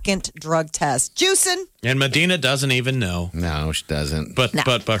second drug test. Juicing. And Medina doesn't even know. No, she doesn't. But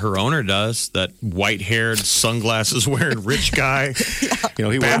her owner does. That white-haired, sunglasses-wearing rich guy. You know,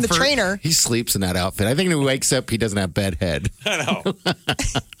 he And the wakes- trainer. He sleeps in that outfit. I think when he wakes up, he doesn't have bed head. I know.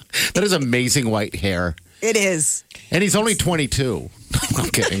 That is amazing white hair. It is. And he's only 22. I'm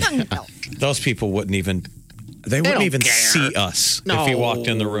kidding. Those people wouldn't even... They wouldn't don't even care. see us No. if he walked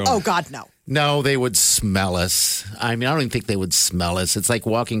in the room. Oh, God, no. No, they would smell us. I mean, I don't even think they would smell us. It's like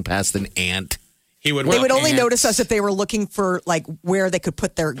walking past an ant. He would. They would only notice us if they were looking for like where they could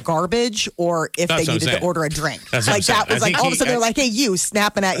put their garbage or if That's they what I'm needed to saying. order a drink. That's what Like I'm saying. that was I like think all of a sudden he- they're like, "Hey, you,"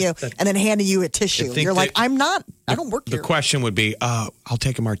 snapping at you and then handing you a tissue. think You're like, that- I don't work The here. question would be, I'll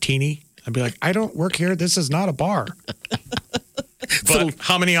take a martini. I'd be like, I don't work here. This is not a bar. But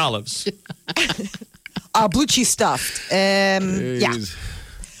how many olives? Blue cheese stuffed. Yeah.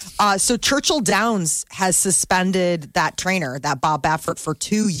 So Churchill Downs has suspended that trainer, that Bob Baffert, for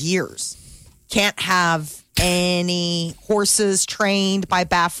 2 years. Can't have any horses trained by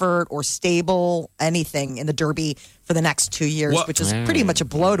Baffert or stable, anything in the Derby for the next 2 years, What- which is pretty much a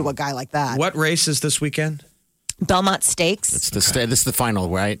blow to a guy like that. What race is this weekend? Belmont Stakes. It's this is the final,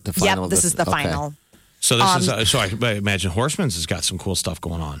 right? The Yep, final. this is the final. So this is. So I imagine Horseman's has got some cool stuff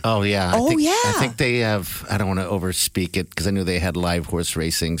going on. Oh yeah. Oh, yeah. I think they have. I don't want to overspeak it because I knew they had live horse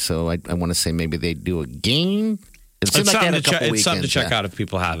racing. So I want to say maybe they do a game. It seems It's like they had something, a couple it's something to weekends, check out if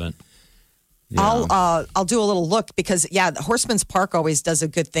people haven't. I'll do a little look because the Horseman's Park always does a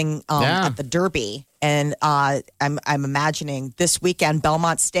good thing at the Derby, and I'm imagining this weekend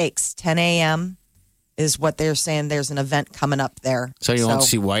Belmont Stakes 10 a.m. is what they're saying. There's an event coming up there. So you won't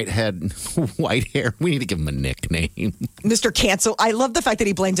see Whitehead, white hair. We need to give him a nickname. Mr. Cancel. I love the fact that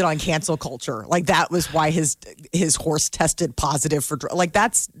he blamed it on cancel culture. Like that was why his horse tested positive for like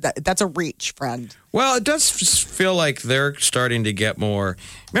that's a reach, friend. Well, it does feel like they're starting to get more.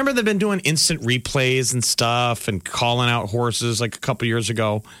 Remember, they've been doing instant replays and stuff and calling out horses like a couple years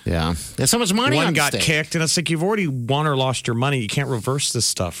ago. Yeah, there's so much money. One on got stake. kicked, and it's like you've already won or lost your money. You can't reverse this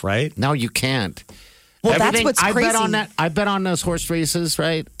stuff, right? No, you can't. Well, that's what's I crazy. bet on that. I bet on those horse races,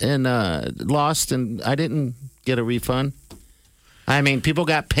 right? And lost, and I didn't get a refund. I mean, people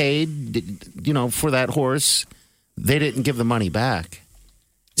got paid, for that horse. They didn't give the money back.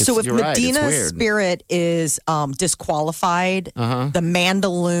 So if you're right, it's Medina weird. Spirit is disqualified, the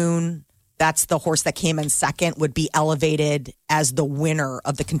Mandaloon, that's the horse that came in second, would be elevated as the winner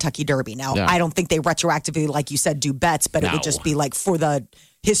of the Kentucky Derby. Now, Yeah. I don't think they retroactively, like you said, do bets, but it No. would just be like for the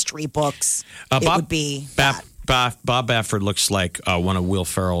history books, it would be that. Bob Baffert looks like one of Will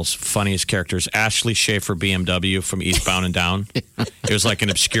Ferrell's funniest characters, Ashley Schaefer BMW from Eastbound and Down. It was like an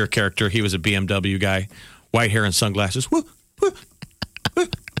obscure character. He was a BMW guy, white hair and sunglasses. Woo, woo.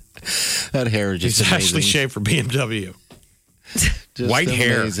 That hair is just He's amazing. Ashley Schaefer BMW. Just White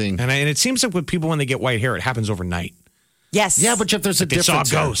hair. amazing. And it seems like with people, when they get white hair, it happens overnight. Yes. Yeah, but if there's a They saw a difference,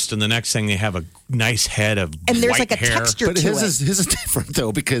 there. ghost, and the next thing they have a nice head of and there's white like a hair. texture But to his it. is different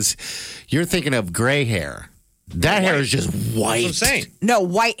though because you're thinking of gray hair. That hair is just white. That's what I'm saying. No,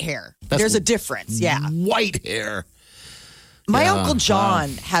 white hair. There's a difference. Yeah. White hair. My Yeah, Uncle John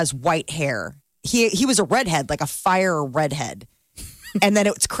has white hair. He was a redhead, like a fire redhead. And then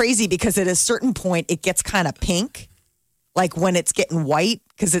it's crazy because at a certain point it gets kind of pink, like when it's getting white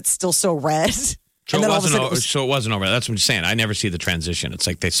because it's still so red. So and it, then all of a wasn't sudden over, so it wasn't over. That's what I'm saying. I never see the transition. It's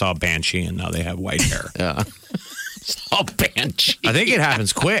like they saw Banshee and now they have white hair. Yeah. Oh, Banshee. I think it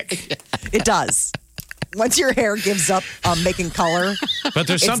happens quick. it does. Once your hair gives up making color, But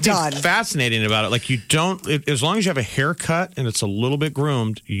there's It's something done. fascinating about it. Like you don't, as long as you have a haircut and it's a little bit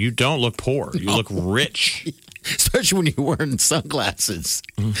groomed, you don't look poor. You look rich. Especially when you're wearing sunglasses.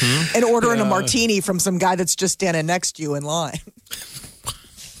 and ordering a martini from some guy that's just standing next to you in line.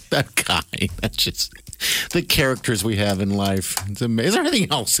 That guy. That's just the characters we have in life. It's amazing. Is there anything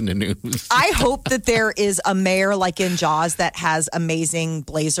else in the news? I hope that there is a mayor like in Jaws that has amazing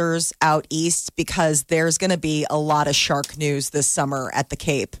blazers out east because there's going to be a lot of shark news this summer at the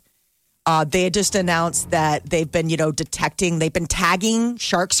Cape. They had just announced that they've been, they've been tagging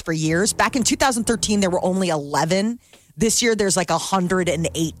sharks for years. Back in 2013, there were only 11. This year, there's like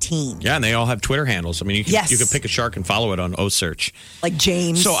 118. Yeah, and they all have Twitter handles. I mean, you can pick a shark and follow it on OSearch. Like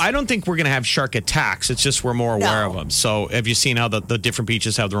James. So I don't think we're going to have shark attacks. It's just we're more aware of them. So have you seen how the different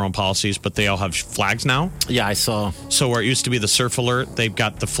beaches have their own policies, but they all have flags now? Yeah, I saw. So where it used to be the surf alert, they've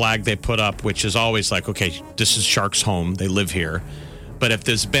got the flag they put up, which is always like, okay, this is sharks' home. They live here. But if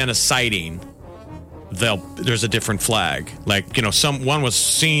there's been a sighting, there's a different flag. Like, one was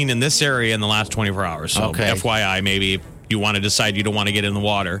seen in this area in the last 24 hours. So Okay. FYI, maybe if you want to decide you don't want to get in the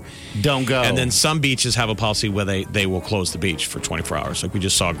water. Don't go. And then some beaches have a policy where they will close the beach for 24 hours. Like we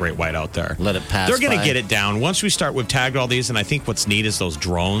just saw a great white out there. Let it pass They're going to by. get it down. Once we've tagged all these, and I think what's neat is those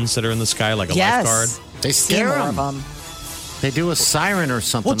drones that are in the sky like a lifeguard. They See scare more them. of them. They do a siren or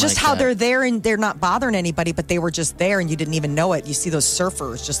something. Well, just like how that. they're there and they're not bothering anybody, but they were just there and you didn't even know it. You see those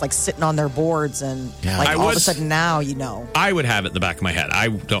surfers just like sitting on their boards and Yeah. like I all of would- a sudden now you know. I would have it in the back of my head. I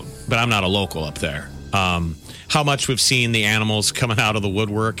don't, but I'm not a local up there. how much we've seen the animals coming out of the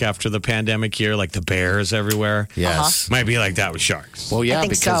woodwork after the pandemic year, like the bears everywhere. Yes. Might be like that with sharks. Well, yeah,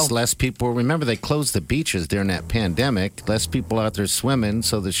 think because so. less people, remember they closed the beaches during that pandemic. Less people out there swimming,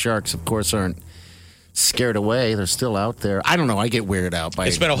 so the sharks, of course, aren't scared away. They're still out there. I don't know. I get weirded out by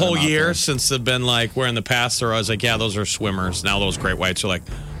It's been a whole them out year there. since they've been like, where in the past, they're always like, yeah, those are swimmers. Now those great whites are like,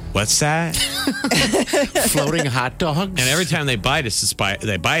 what's that? Floating hot dogs. And every time they bite us, it's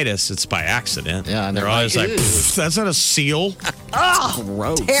by accident. Yeah, and they're they're always like, like, "Ew." "Pff, that's not a seal."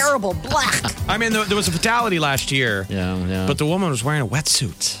 Gross. Terrible black. I mean, there was a fatality last year. Yeah. But the woman was wearing a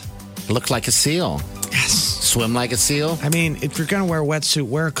wetsuit. Look like a seal. Yes. Swim like a seal. I mean, if you're going to wear a wetsuit,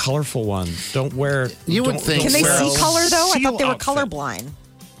 wear a colorful one. Don't wear. You would don't- think Can don't they wear see a color though? I seal thought they were outfit. colorblind.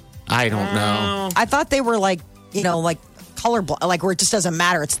 I don't know. I thought they were like colorblind, like where it just doesn't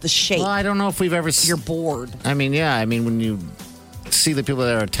matter. It's the shape. Well, I don't know if we've ever. You're bored. I mean, yeah. I mean, when you see the people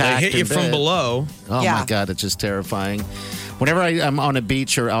that are They attacked, hit you in from bed- below. Oh Yeah. my God, it's just terrifying. Whenever I'm on a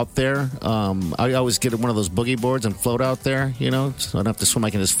beach or out there, I always get one of those boogie boards and float out there, so I don't have to swim, I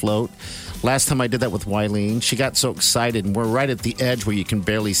can just float. Last time I did that with Wileen, she got so excited, and we're right at the edge where you can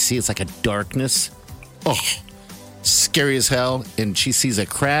barely see. It's like a darkness. Oh, scary as hell. And she sees a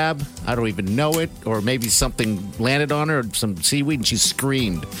crab. I don't even know it. Or maybe something landed on her, or some seaweed, and she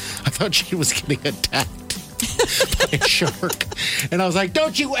screamed. I thought she was getting attacked by a shark. And I was like,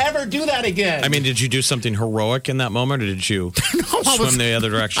 don't you ever do that again. I mean, did you do something heroic in that moment, or did you I swim was- the other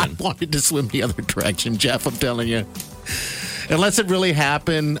I direction? wanted to swim the other direction, Jeff, I'm telling you. Unless it really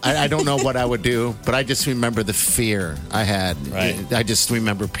happened, I don't know what I would do, but I just remember the fear I had. Right. I just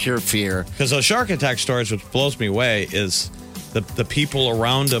remember pure fear. Because those shark attack stories, which blows me away, is the people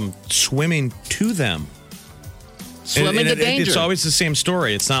around them swimming to them. Swimming to danger. It's always the same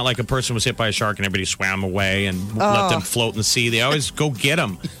story. It's not like a person was hit by a shark and everybody swam away and let them float in the sea. They always go get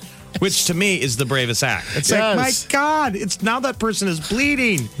them, which to me is the bravest act. It's like, my Yes. God, it's now that person is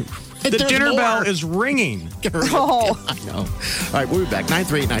bleeding. The There's dinner more. bell is ringing. Oh, I know. All right, we'll be back.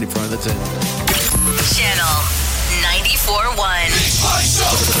 938-94. That's it. Channel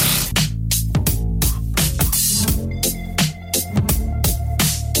 94.1.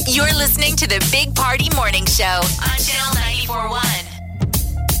 You're listening to the Big Party Morning Show on Channel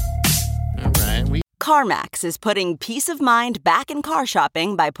 94.1. All right. CarMax is putting peace of mind back in car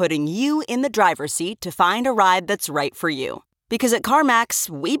shopping by putting you in the driver's seat to find a ride that's right for you. Because at CarMax,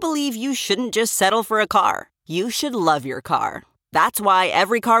 we believe you shouldn't just settle for a car. You should love your car. That's why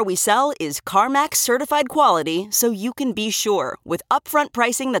every car we sell is CarMax certified quality, so you can be sure with upfront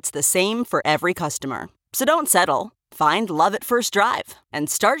pricing that's the same for every customer. So don't settle. Find love at first drive and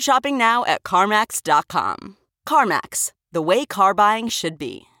start shopping now at CarMax.com. CarMax, the way car buying should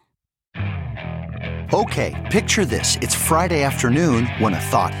be. Okay, picture this. It's Friday afternoon when a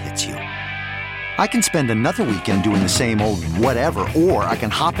thought hits you. I can spend another weekend doing the same old whatever, or I can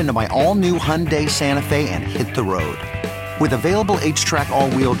hop into my all-new Hyundai Santa Fe and hit the road. With available H-Track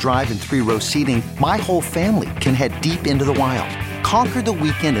all-wheel drive and 3-row seating, my whole family can head deep into the wild. Conquer the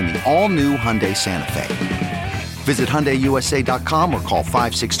weekend in the all-new Hyundai Santa Fe. Visit HyundaiUSA.com or call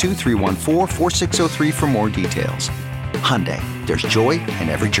 562-314-4603 for more details. Hyundai, there's joy in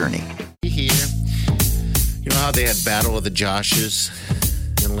every journey. Here. You know how they had Battle of the Joshes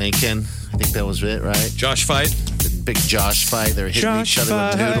in Lincoln? I think that was it, right? Josh fight. The big Josh fight. They're hitting Josh each other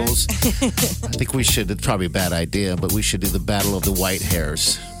fight. with noodles. I think we should, it's probably a bad idea, but we should do the Battle of the White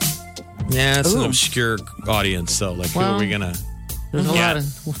Hairs. Yeah, it's an Ooh. obscure audience, though. Like, who Well, are we going to... There's a Yeah. lot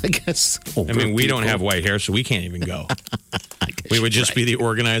of, well, I guess. I mean, we don't have white hair, so we can't even go. We would just be the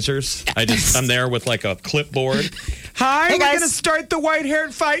organizers. I'm there with like a clipboard. Hi, Hey, we're guys. going to start the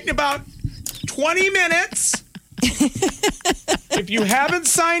white-haired fight in about 20 minutes. If you haven't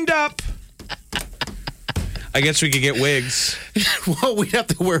signed up, I guess we could get wigs. Well, we'd have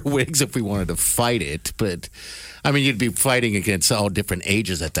to wear wigs if we wanted to fight it, but I mean, you'd be fighting against all different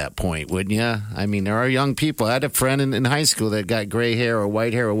ages at that point, wouldn't you? I mean, there are young people. I had a friend in high school that got gray hair or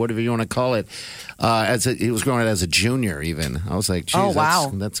white hair or whatever you want to call it. He was growing it as a junior, even. I was like, geez, Oh,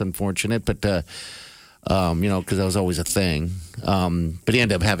 wow. that's unfortunate, but because that was always a thing. But he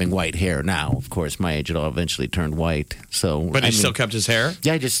ended up having white hair. Now, of course, my age, it all eventually turned white. So, But he still kept his hair?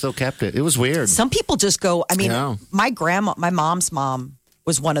 Yeah, he just still kept it. It was weird. some people just go. I mean, Yeah. my mom's mom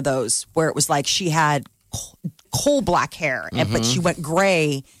was one of those where it was like she had coal black hair, but she went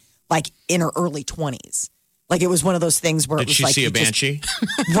gray like in her early 20s. Like it was one of those things where it Did was she like see a you just- banshee?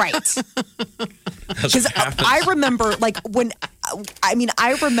 right? That's Because what happens. I remember, like when,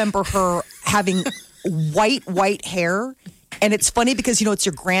 I remember her having white hair, and it's funny because it's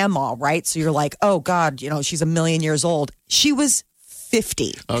your grandma, right? So you're like, oh God, she's a million years old. She was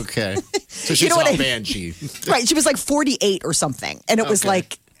 50. Okay. So she's You know what all I- banshee. Right. She was like 48 or something. And it was Okay.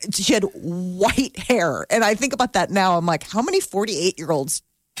 like, she had white hair. And I think about that now. I'm like, how many 48-year-olds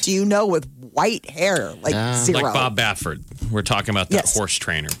do you know with white hair? Like zero. Like Bob Baffert. We're talking about that Yes. horse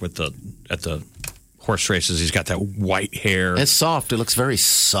trainer at the horse races. He's got that white hair. It's soft. It looks very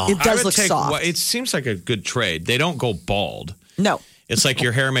soft. It does I would look take soft. It seems like a good trade. They don't go bald. No. It's like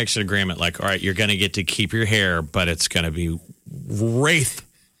your hair makes an agreement. Like, all right, you're going to get to keep your hair, but it's going to be wraith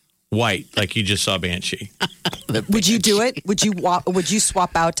white, like you just saw Banshee. Would you do it? Would you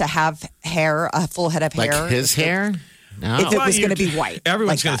swap out to have hair, a full head of hair? Like his hair? No. If it Well, was you- going to be white.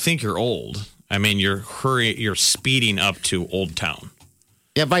 Everyone's like going that. to think you're old. I mean, you're speeding up to Old Town.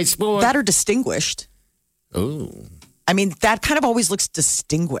 Yeah, vice. That or distinguished. Ooh. I mean, that kind of always looks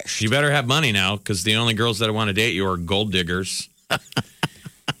distinguished. You better have money now because the only girls that want to date you are gold diggers.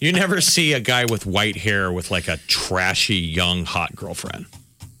 You never see a guy with white hair with like a trashy young hot girlfriend.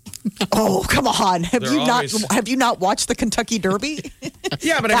 Oh, come on. They're always- Have you not watched the Kentucky Derby?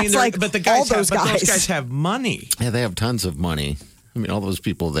 Yeah, but I mean, That's like but the all guys those have, but guys. those guys have money. Yeah, they have tons of money. I mean, all those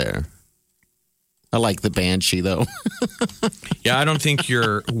people there. I like the Banshee, though. Yeah, I don't think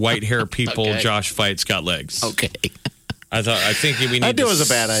your white hair people, Okay. Josh Fight's got legs. Okay. I think we need I knew to it was a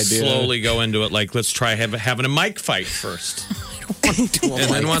bad idea. slowly go into it. Like, let's try having a mic fight first. And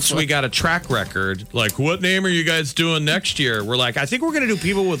then once we got a track record, like, what name are you guys doing next year? We're like, I think we're going to do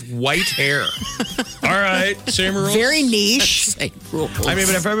people with white hair. All right, same rules. Very niche. Same rules. I mean,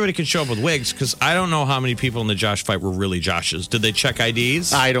 but if everybody can show up with wigs, because I don't know how many people in the Josh fight were really Josh's. Did they check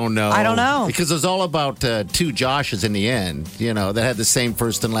IDs? I don't know. I don't know. Because it was all about two Joshes in the end, that had the same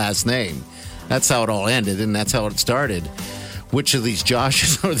first and last name. That's how it all ended, and that's how it started. Which of these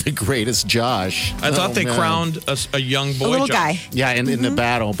Joshes are the greatest Josh? I thought they man. crowned a young boy A little Josh. guy. Yeah, in the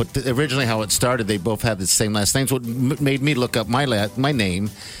battle. But originally, how it started, they both had the same last names. What made me look up my name,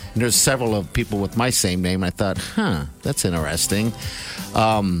 and there's several of people with my same name. I thought, that's interesting.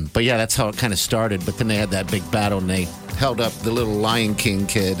 But yeah, that's how it kind of started. But then they had that big battle, and they held up the little Lion King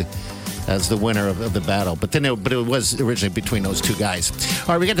kid as the winner of the battle. But it was originally between those two guys. All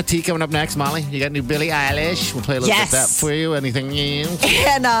right, we got the tea coming up next, Molly. You got new Billie Eilish. We'll play a little bit of that for you. Anything new?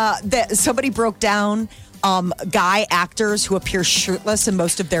 And somebody broke down guy actors who appear shirtless in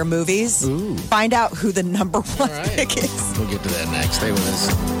most of their movies. Ooh. Find out who the number one pick is. We'll get to that next. Stay with us.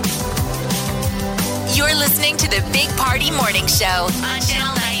 You're listening to the Big Party Morning Show on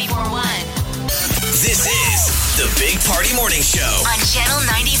Channel 94.1. This is the Big Party Morning Show. On Channel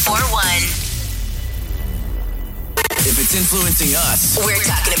 94.1. If it's influencing us, We're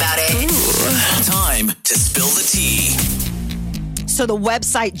talking about it. time to spill the tea. So the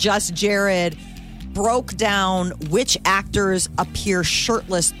website Just Jared broke down which actors appear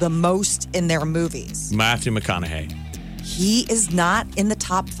shirtless the most in their movies. Matthew McConaughey. He is not in the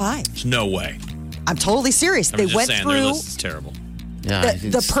top 5. There's no way. I'm totally serious. I'm They just went saying their through list is terrible. Yeah,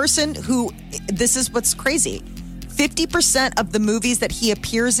 the person who, this is what's crazy. 50% of the movies that he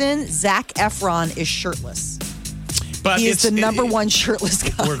appears in, Zac Efron is shirtless. But He is it's- the number one shirtless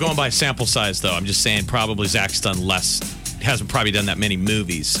guy. We're going by sample size, though. I'm just saying probably Zach's done less, hasn't probably done that many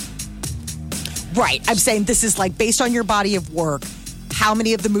movies. Right. I'm saying this is like based on your body of work, how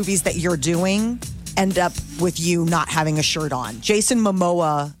many of the movies that you're doing end up with you not having a shirt on? Jason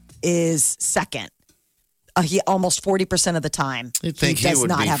Momoa is second. He almost 40% of the time. You'd think he does would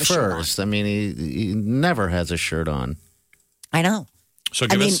not be have a shirt on. first. I mean, he never has a shirt on. I know. So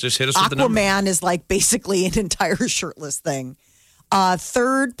just hit us with the number. Aquaman is like basically an entire shirtless thing.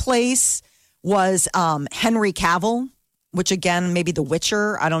 Third place was Henry Cavill, which again, maybe The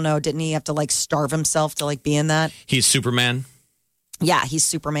Witcher. I don't know. Didn't he have to like starve himself to like be in that? He's Superman. Yeah, he's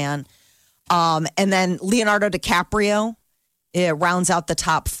Superman. And then Leonardo DiCaprio rounds out the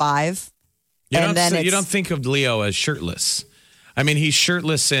top 5. You And then you it's- don't think of Leo as shirtless. I mean, he's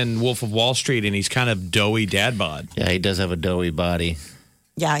shirtless in Wolf of Wall Street, and he's kind of doughy dad bod. Yeah, he does have a doughy body.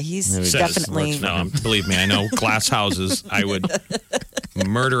 Yeah, he's Says- definitely. No, believe me, I know glass houses. I would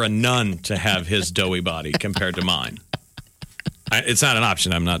murder a nun to have his doughy body compared to mine. It's not an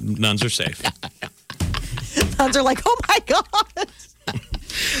option. I'm not. Nuns are safe. Nuns are like, oh my God.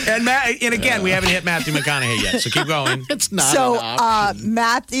 And again, we haven't hit Matthew McConaughey yet, so keep going. It's not So an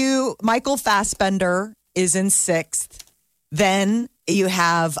option. Michael Fassbender is in 6th. Then you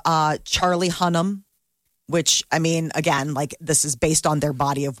have Charlie Hunnam, which, I mean, again, like this is based on their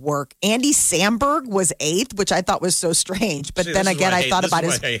body of work. Andy Samberg was 8th, which I thought was so strange. But See, then this is again, why I thought about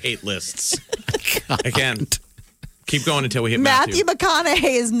this his. is why I hate lists. Again, keep going until we hit Matthew Matthew.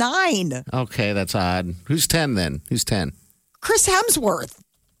 McConaughey is 9. Okay, that's odd. Who's 10 then? Who's 10? Chris Hemsworth.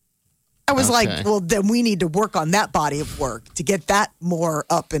 I was like, well, then we need to work on that body of work to get that more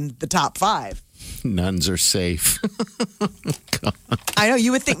up in the top 5. Nuns are safe. I know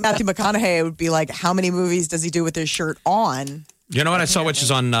you would think Matthew McConaughey would be like, how many movies does he do with his shirt on? You know what I saw, which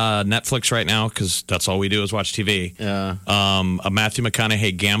is on Netflix right now, because that's all we do is watch TV. Yeah. A Matthew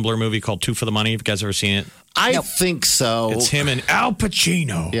McConaughey gambler movie called Two for the Money. Have you guys ever seen it? I think so. It's him and Al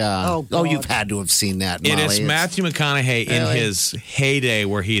Pacino. Yeah. Oh, you've had to have seen that, Molly. It is Matthew McConaughey in his heyday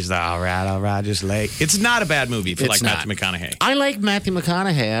where he's the all right, just late. It's not a bad movie if you like Matthew McConaughey. I like Matthew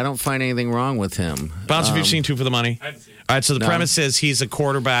McConaughey. I don't find anything wrong with him. Bounce, have you seen Two for the Money? All right, so the premise is he's a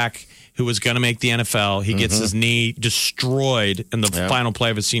quarterback who was going to make the NFL. He gets his knee destroyed in the final play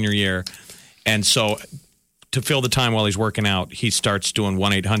of his senior year. And so to fill the time while he's working out, he starts doing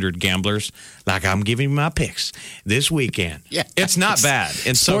 1-800-GAMBLERS. Like, I'm giving you my picks this weekend. Yeah. It's not bad.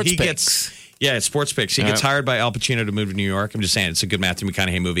 And so he gets... Yeah, it's sports picks. He gets hired by Al Pacino to move to New York. I'm just saying, it's a good Matthew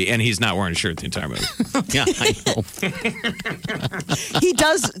McConaughey movie. And he's not wearing a shirt the entire movie. Yeah, I know. He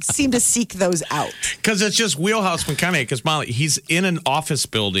does seem to seek those out. Because it's just wheelhouse McConaughey. Because Molly, he's in an office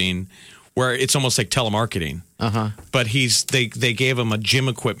building where it's almost like telemarketing. But they gave him a gym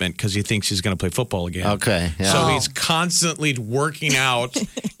equipment because he thinks he's going to play football again. Okay. Yeah. So he's constantly working out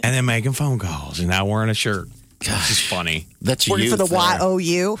and then making phone calls and not wearing a shirt. This is funny. That's working for the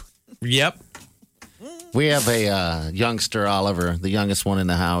YOU. Yep. We have a youngster, Oliver, the youngest one in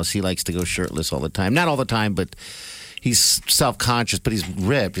the house. He likes to go shirtless all the time. Not all the time, but he's self-conscious, but he's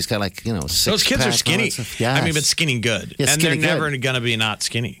ripped. He's got like, six Those kids are skinny. Yes. I mean, but skinny good. Yeah, and skinny they're never good. going to be not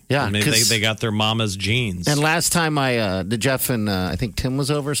skinny. Yeah. I mean, they got their mama's genes. And last time did Jeff and I think Tim was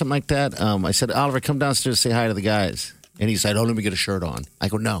over or something like that, I said, Oliver, come downstairs and say hi to the guys. And he said, let me get a shirt on. I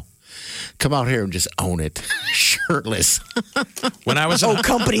go, no. Come out here and just own it. Shirtless. When I was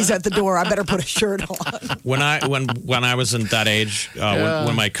company's at the door. I better put a shirt on. When I was in that age,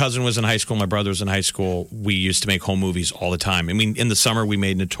 when my cousin was in high school, my brother was in high school, we used to make home movies all the time. I mean, in the summer we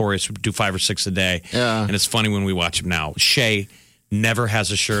made Notorious, we'd do 5 or 6 a day. Yeah. And it's funny when we watch them now. Shay never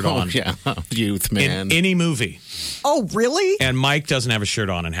has a shirt on. Oh, yeah. Youth, man. In any movie. Oh, really? And Mike doesn't have a shirt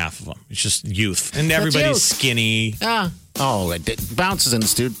on in half of them. It's just youth. And everybody's skinny. Yeah. Oh, it bounces in the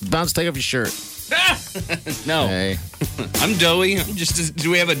dude. Bounce, take off your shirt. No. Hey. I'm doughy.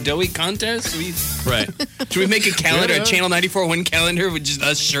 Do we have a doughy contest? Right. Should we make a calendar, a Channel 94 win calendar with just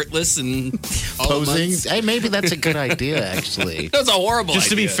us shirtless and all posing? Hey, maybe that's a good idea, actually. That's a horrible Just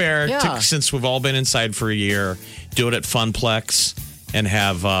idea. to be fair, since we've all been inside for a year, do it at Funplex and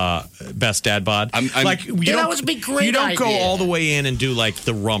have Best Dad Bod. that would be great. You don't go idea. all the way in and do like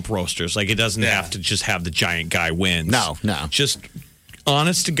the rump roasters. Like it doesn't have to just have the giant guy wins. No. Just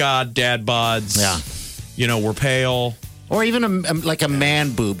honest to God dad bods. Yeah. We're pale. Or even a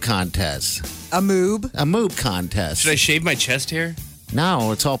man boob contest. A moob? A moob contest. Should I shave my chest hair?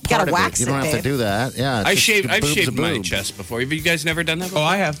 No, it's all part of wax it. You don't it, have to babe. do that. Yeah. I've shaved my chest before. Have you guys never done that before? Oh,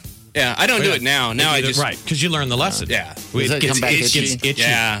 I have. Yeah, I don't do it now. Now I just... Right, because you learn the lesson. Yeah. Does it come back itchy?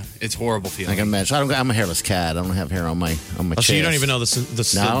 Yeah, it's horrible feeling. I can imagine. I'm a hairless cat. I don't have hair on my chest. So you don't even know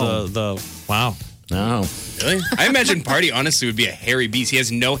the wow. No. Really? I imagine Party honestly would be a hairy beast. He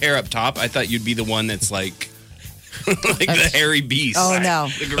has no hair up top. I thought you'd be the one that's like the hairy beast. Oh, no.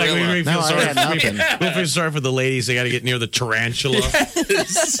 The gorilla. We feel sorry for the ladies. They got to get near the tarantula.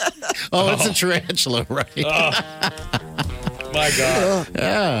 It's a tarantula, right? My God.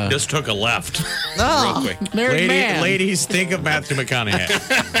 Yeah. Just took a left. Oh. Real quick. Married man. Ladies, think of Matthew McConaughey.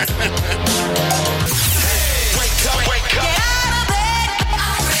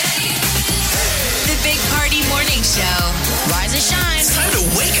 The Big Party Morning Show. Rise and shine. It's time to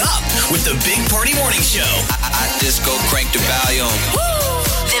wake up with the Big Party Morning Show. I just go crank the volume.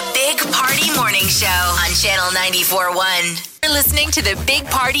 The Big Party Morning Show on Channel 94.1. You're listening to the Big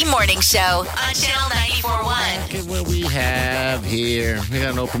Party Morning Show on Channel 94.1. Look at what we have here. We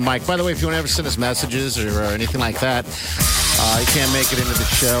got an open mic. By the way, if you want to ever send us messages or anything like that, you can't make it into the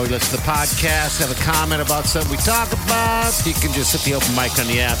show. You listen to the podcast, have a comment about something we talk about, you can just hit the open mic on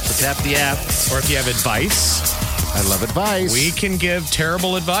the app. So tap the app. Or if you have advice. I love advice. We can give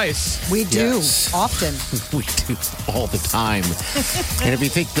terrible advice. We do, Yes. often. We do all the time. And if you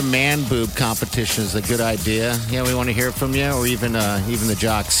think the man boob competition is a good idea, we want to hear from you, or even the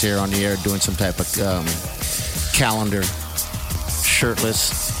jocks here on the air doing some type of calendar,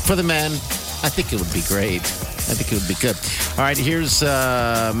 shirtless for the men. I think it would be great. I think it would be good. All right, here's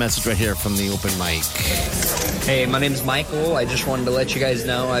a message right here from the open mic. Hey, my name's Michael. I just wanted to let you guys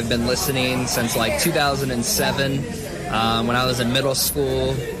know I've been listening since like 2007 when I was in middle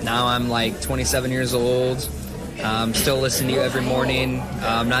school. Now I'm like 27 years old. Still listen to you every morning.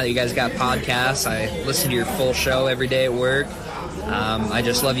 Now that you guys got podcasts, I listen to your full show every day at work. I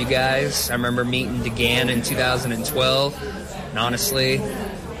just love you guys. I remember meeting DeGan in 2012, and honestly,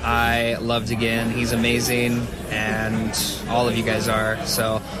 I love DeGan. He's amazing, and all of you guys are.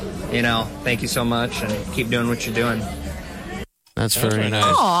 So, thank you so much, and keep doing what you're doing. That's very nice.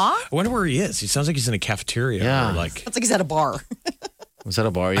 Aww. I wonder where he is. He sounds like he's in a cafeteria. Yeah. Or Sounds like he's at a bar. Was that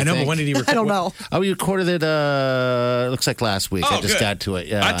a bar? I know, but when did he record? I don't know. Oh, you recorded it, looks like last week. Oh, I just good. got to it.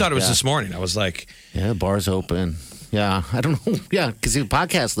 Yeah, I thought it was this morning. I was like... Yeah, the bar's open. Yeah, I don't know. Yeah, because he's a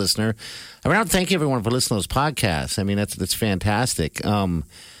podcast listener. I mean, I want to thank everyone for listening to those podcasts. I mean, that's fantastic.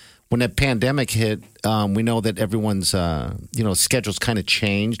 When that pandemic hit, we know that everyone's, schedules kind of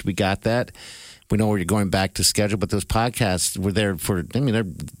changed. We got that. We know you're going back to schedule, but those podcasts were there for,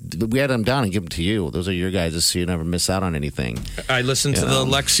 we had them down and give them to you. Those are your guys' so you never miss out on anything. I listened to the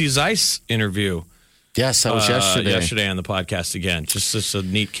Lexi Zeiss interview. Yes, that was yesterday. Yesterday on the podcast again. Just a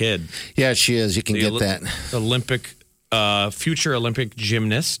neat kid. Yeah, she is. You can get that. Future Olympic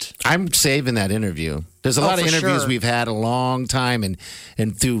gymnast. I'm saving that interview. There's a lot of interviews we've had a long time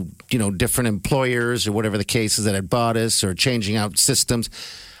and through, different employers or whatever the case is that had bought us or changing out systems.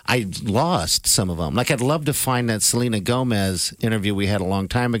 I lost some of them. Like, I'd love to find that Selena Gomez interview we had a long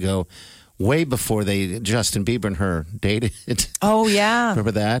time ago, way before Justin Bieber and her dated. Oh, yeah.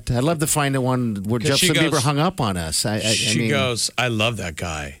 Remember that? I'd love to find the one where Justin Bieber hung up on us. She goes, I love that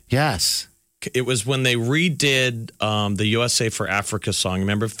guy. Yes. It was when they redid the USA for Africa song.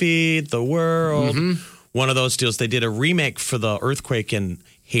 Remember, Feed the World? Mm-hmm. One of those deals. They did a remake for the earthquake in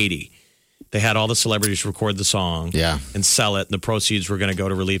Haiti. They had all the celebrities record the song and sell it. And the proceeds were going to go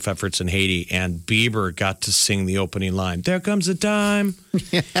to relief efforts in Haiti. And Bieber got to sing the opening line, "There comes a time."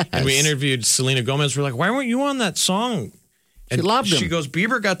 Yes. And we interviewed Selena Gomez. We're like, why weren't you on that song? And she loved him. She goes,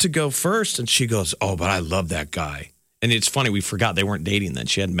 Bieber got to go first. And she goes, oh, but I love that guy. And it's funny, we forgot they weren't dating then.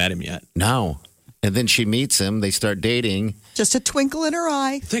 She hadn't met him yet. No. And then she meets him. They start dating. Just a twinkle in her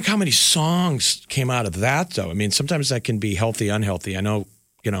eye. Think how many songs came out of that, though. I mean, sometimes that can be healthy, unhealthy. I know,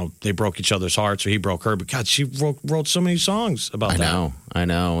 they broke each other's hearts or he broke her. But, God, she wrote so many songs about that. I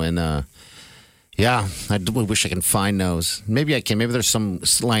know. And, I wish I can find those. Maybe I can. Maybe there's some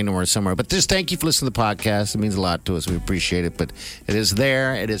line or somewhere. But just thank you for listening to the podcast. It means a lot to us. We appreciate it. But it is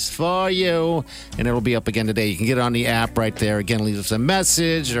there. It is for you. And it'll be up again today. You can get it on the app right there. Again, leave us a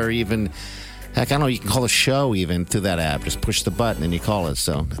message or even, heck, I don't know, you can call the show even through that app. Just push the button and you call us.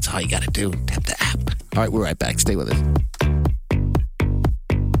 So that's all you got to do. Tap the app. All right, we're right back. Stay with us.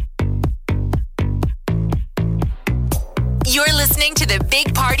 You're listening to the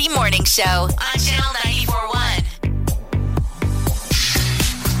Big Party Morning Show on Channel 94.1.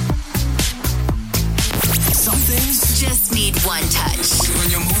 Some things just need one touch.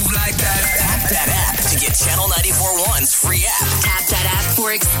 When you move like that, tap that app to get Channel 94.1's free app. Tap that app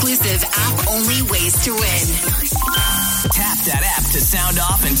for exclusive app-only ways to win. Tap that app to sound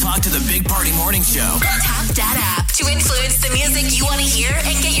off and talk to the Big Party Morning Show. Tap that app to influence the music you want to hear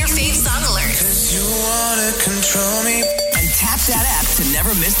and get your fave song alerts. 'Cause you wanna control me. And tap that app to never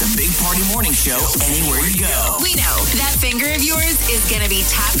miss the Big Party Morning Show anywhere you go. We know that finger of yours is going to be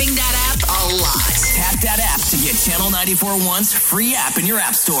tapping that app a lot. Tap that app to get Channel 94.1's free app in your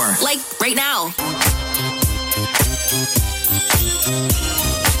app store. Like right now.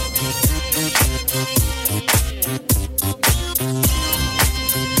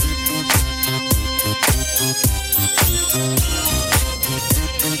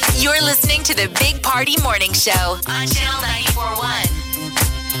 You're listening to the Big Party Morning Show on Channel 94.1.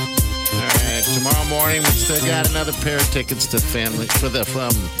 All right, tomorrow morning we still got another pair of tickets to family for the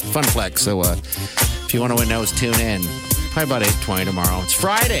Funplex. So if you want to win those, tune in. Probably about 8:20 tomorrow. It's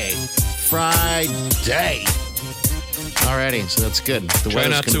Friday. Alrighty, so that's good. The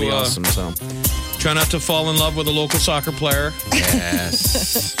weather's going to be awesome. So try not to fall in love with a local soccer player.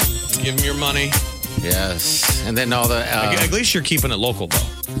 Yes. Give them your money. Yes. And then all the... at least you're keeping it local, though.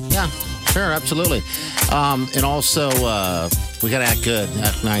 Yeah, sure, absolutely. And also, we got to act good,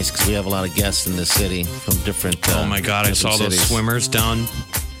 act nice, because we have a lot of guests in this city from different oh, my God, I saw those swimmers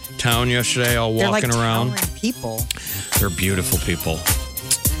downtown yesterday all walking around. People. They're beautiful people.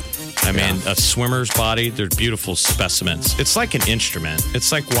 I mean, a swimmer's body, they're beautiful specimens. It's like an instrument.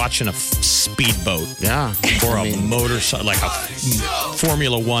 It's like watching a speedboat. Yeah. Or a motorcycle, like a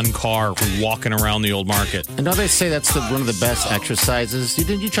Formula One car walking around the old market. I know they say that's one of the best exercises.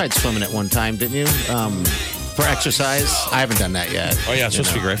 You tried swimming at one time, didn't you? For exercise? I haven't done that yet. Oh, yeah, it's supposed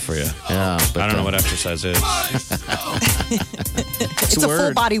to be great for you. Yeah. But I don't know what exercise is. It's a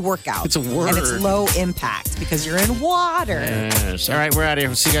full body workout. It's a word. And it's low impact because you're in water. Yes. All right, we're out of here.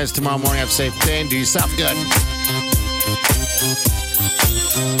 We'll see you guys tomorrow morning. Have a safe day and do yourself good.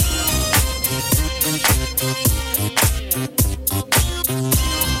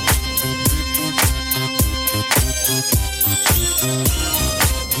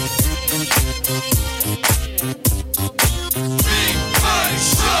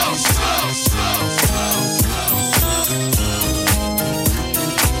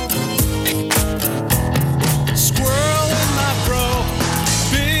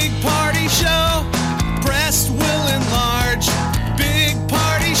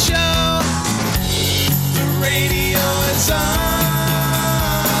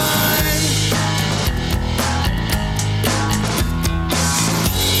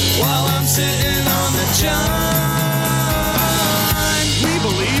 We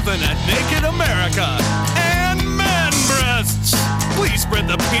believe in a naked America and man breasts. Please spread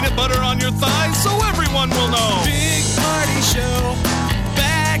the peanut butter on your thighs so everyone will know. Big Party Show.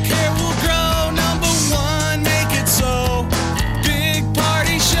 Back hair will grow. Number one, make it so. Big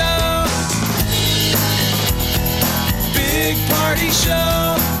Party Show. Big Party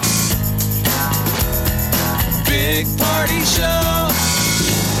Show. Big Party Show.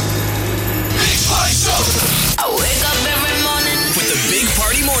 Big Party Show. I wake up every morning With the Big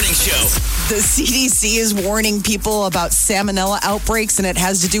Party Morning Show. The CDC is warning people about salmonella outbreaks, and it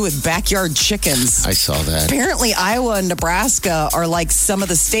has to do with backyard chickens. I saw that. Apparently, Iowa and Nebraska are like some of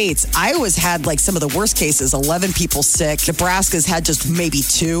the states. Iowa's had like some of the worst cases, 11 people sick. Nebraska's had just maybe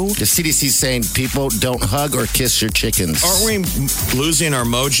 2. The CDC's saying people don't hug or kiss your chickens. Aren't we losing our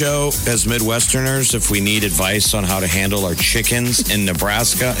mojo as Midwesterners if we need advice on how to handle our chickens in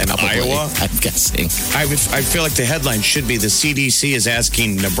Nebraska and Iowa? I'm guessing. I feel like the headline should be the CDC is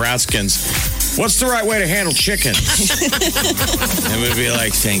asking Nebraskans, what's the right way to handle chickens? And we'd be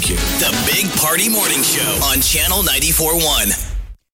like, thank you. The Big Party Morning Show on Channel 94.1.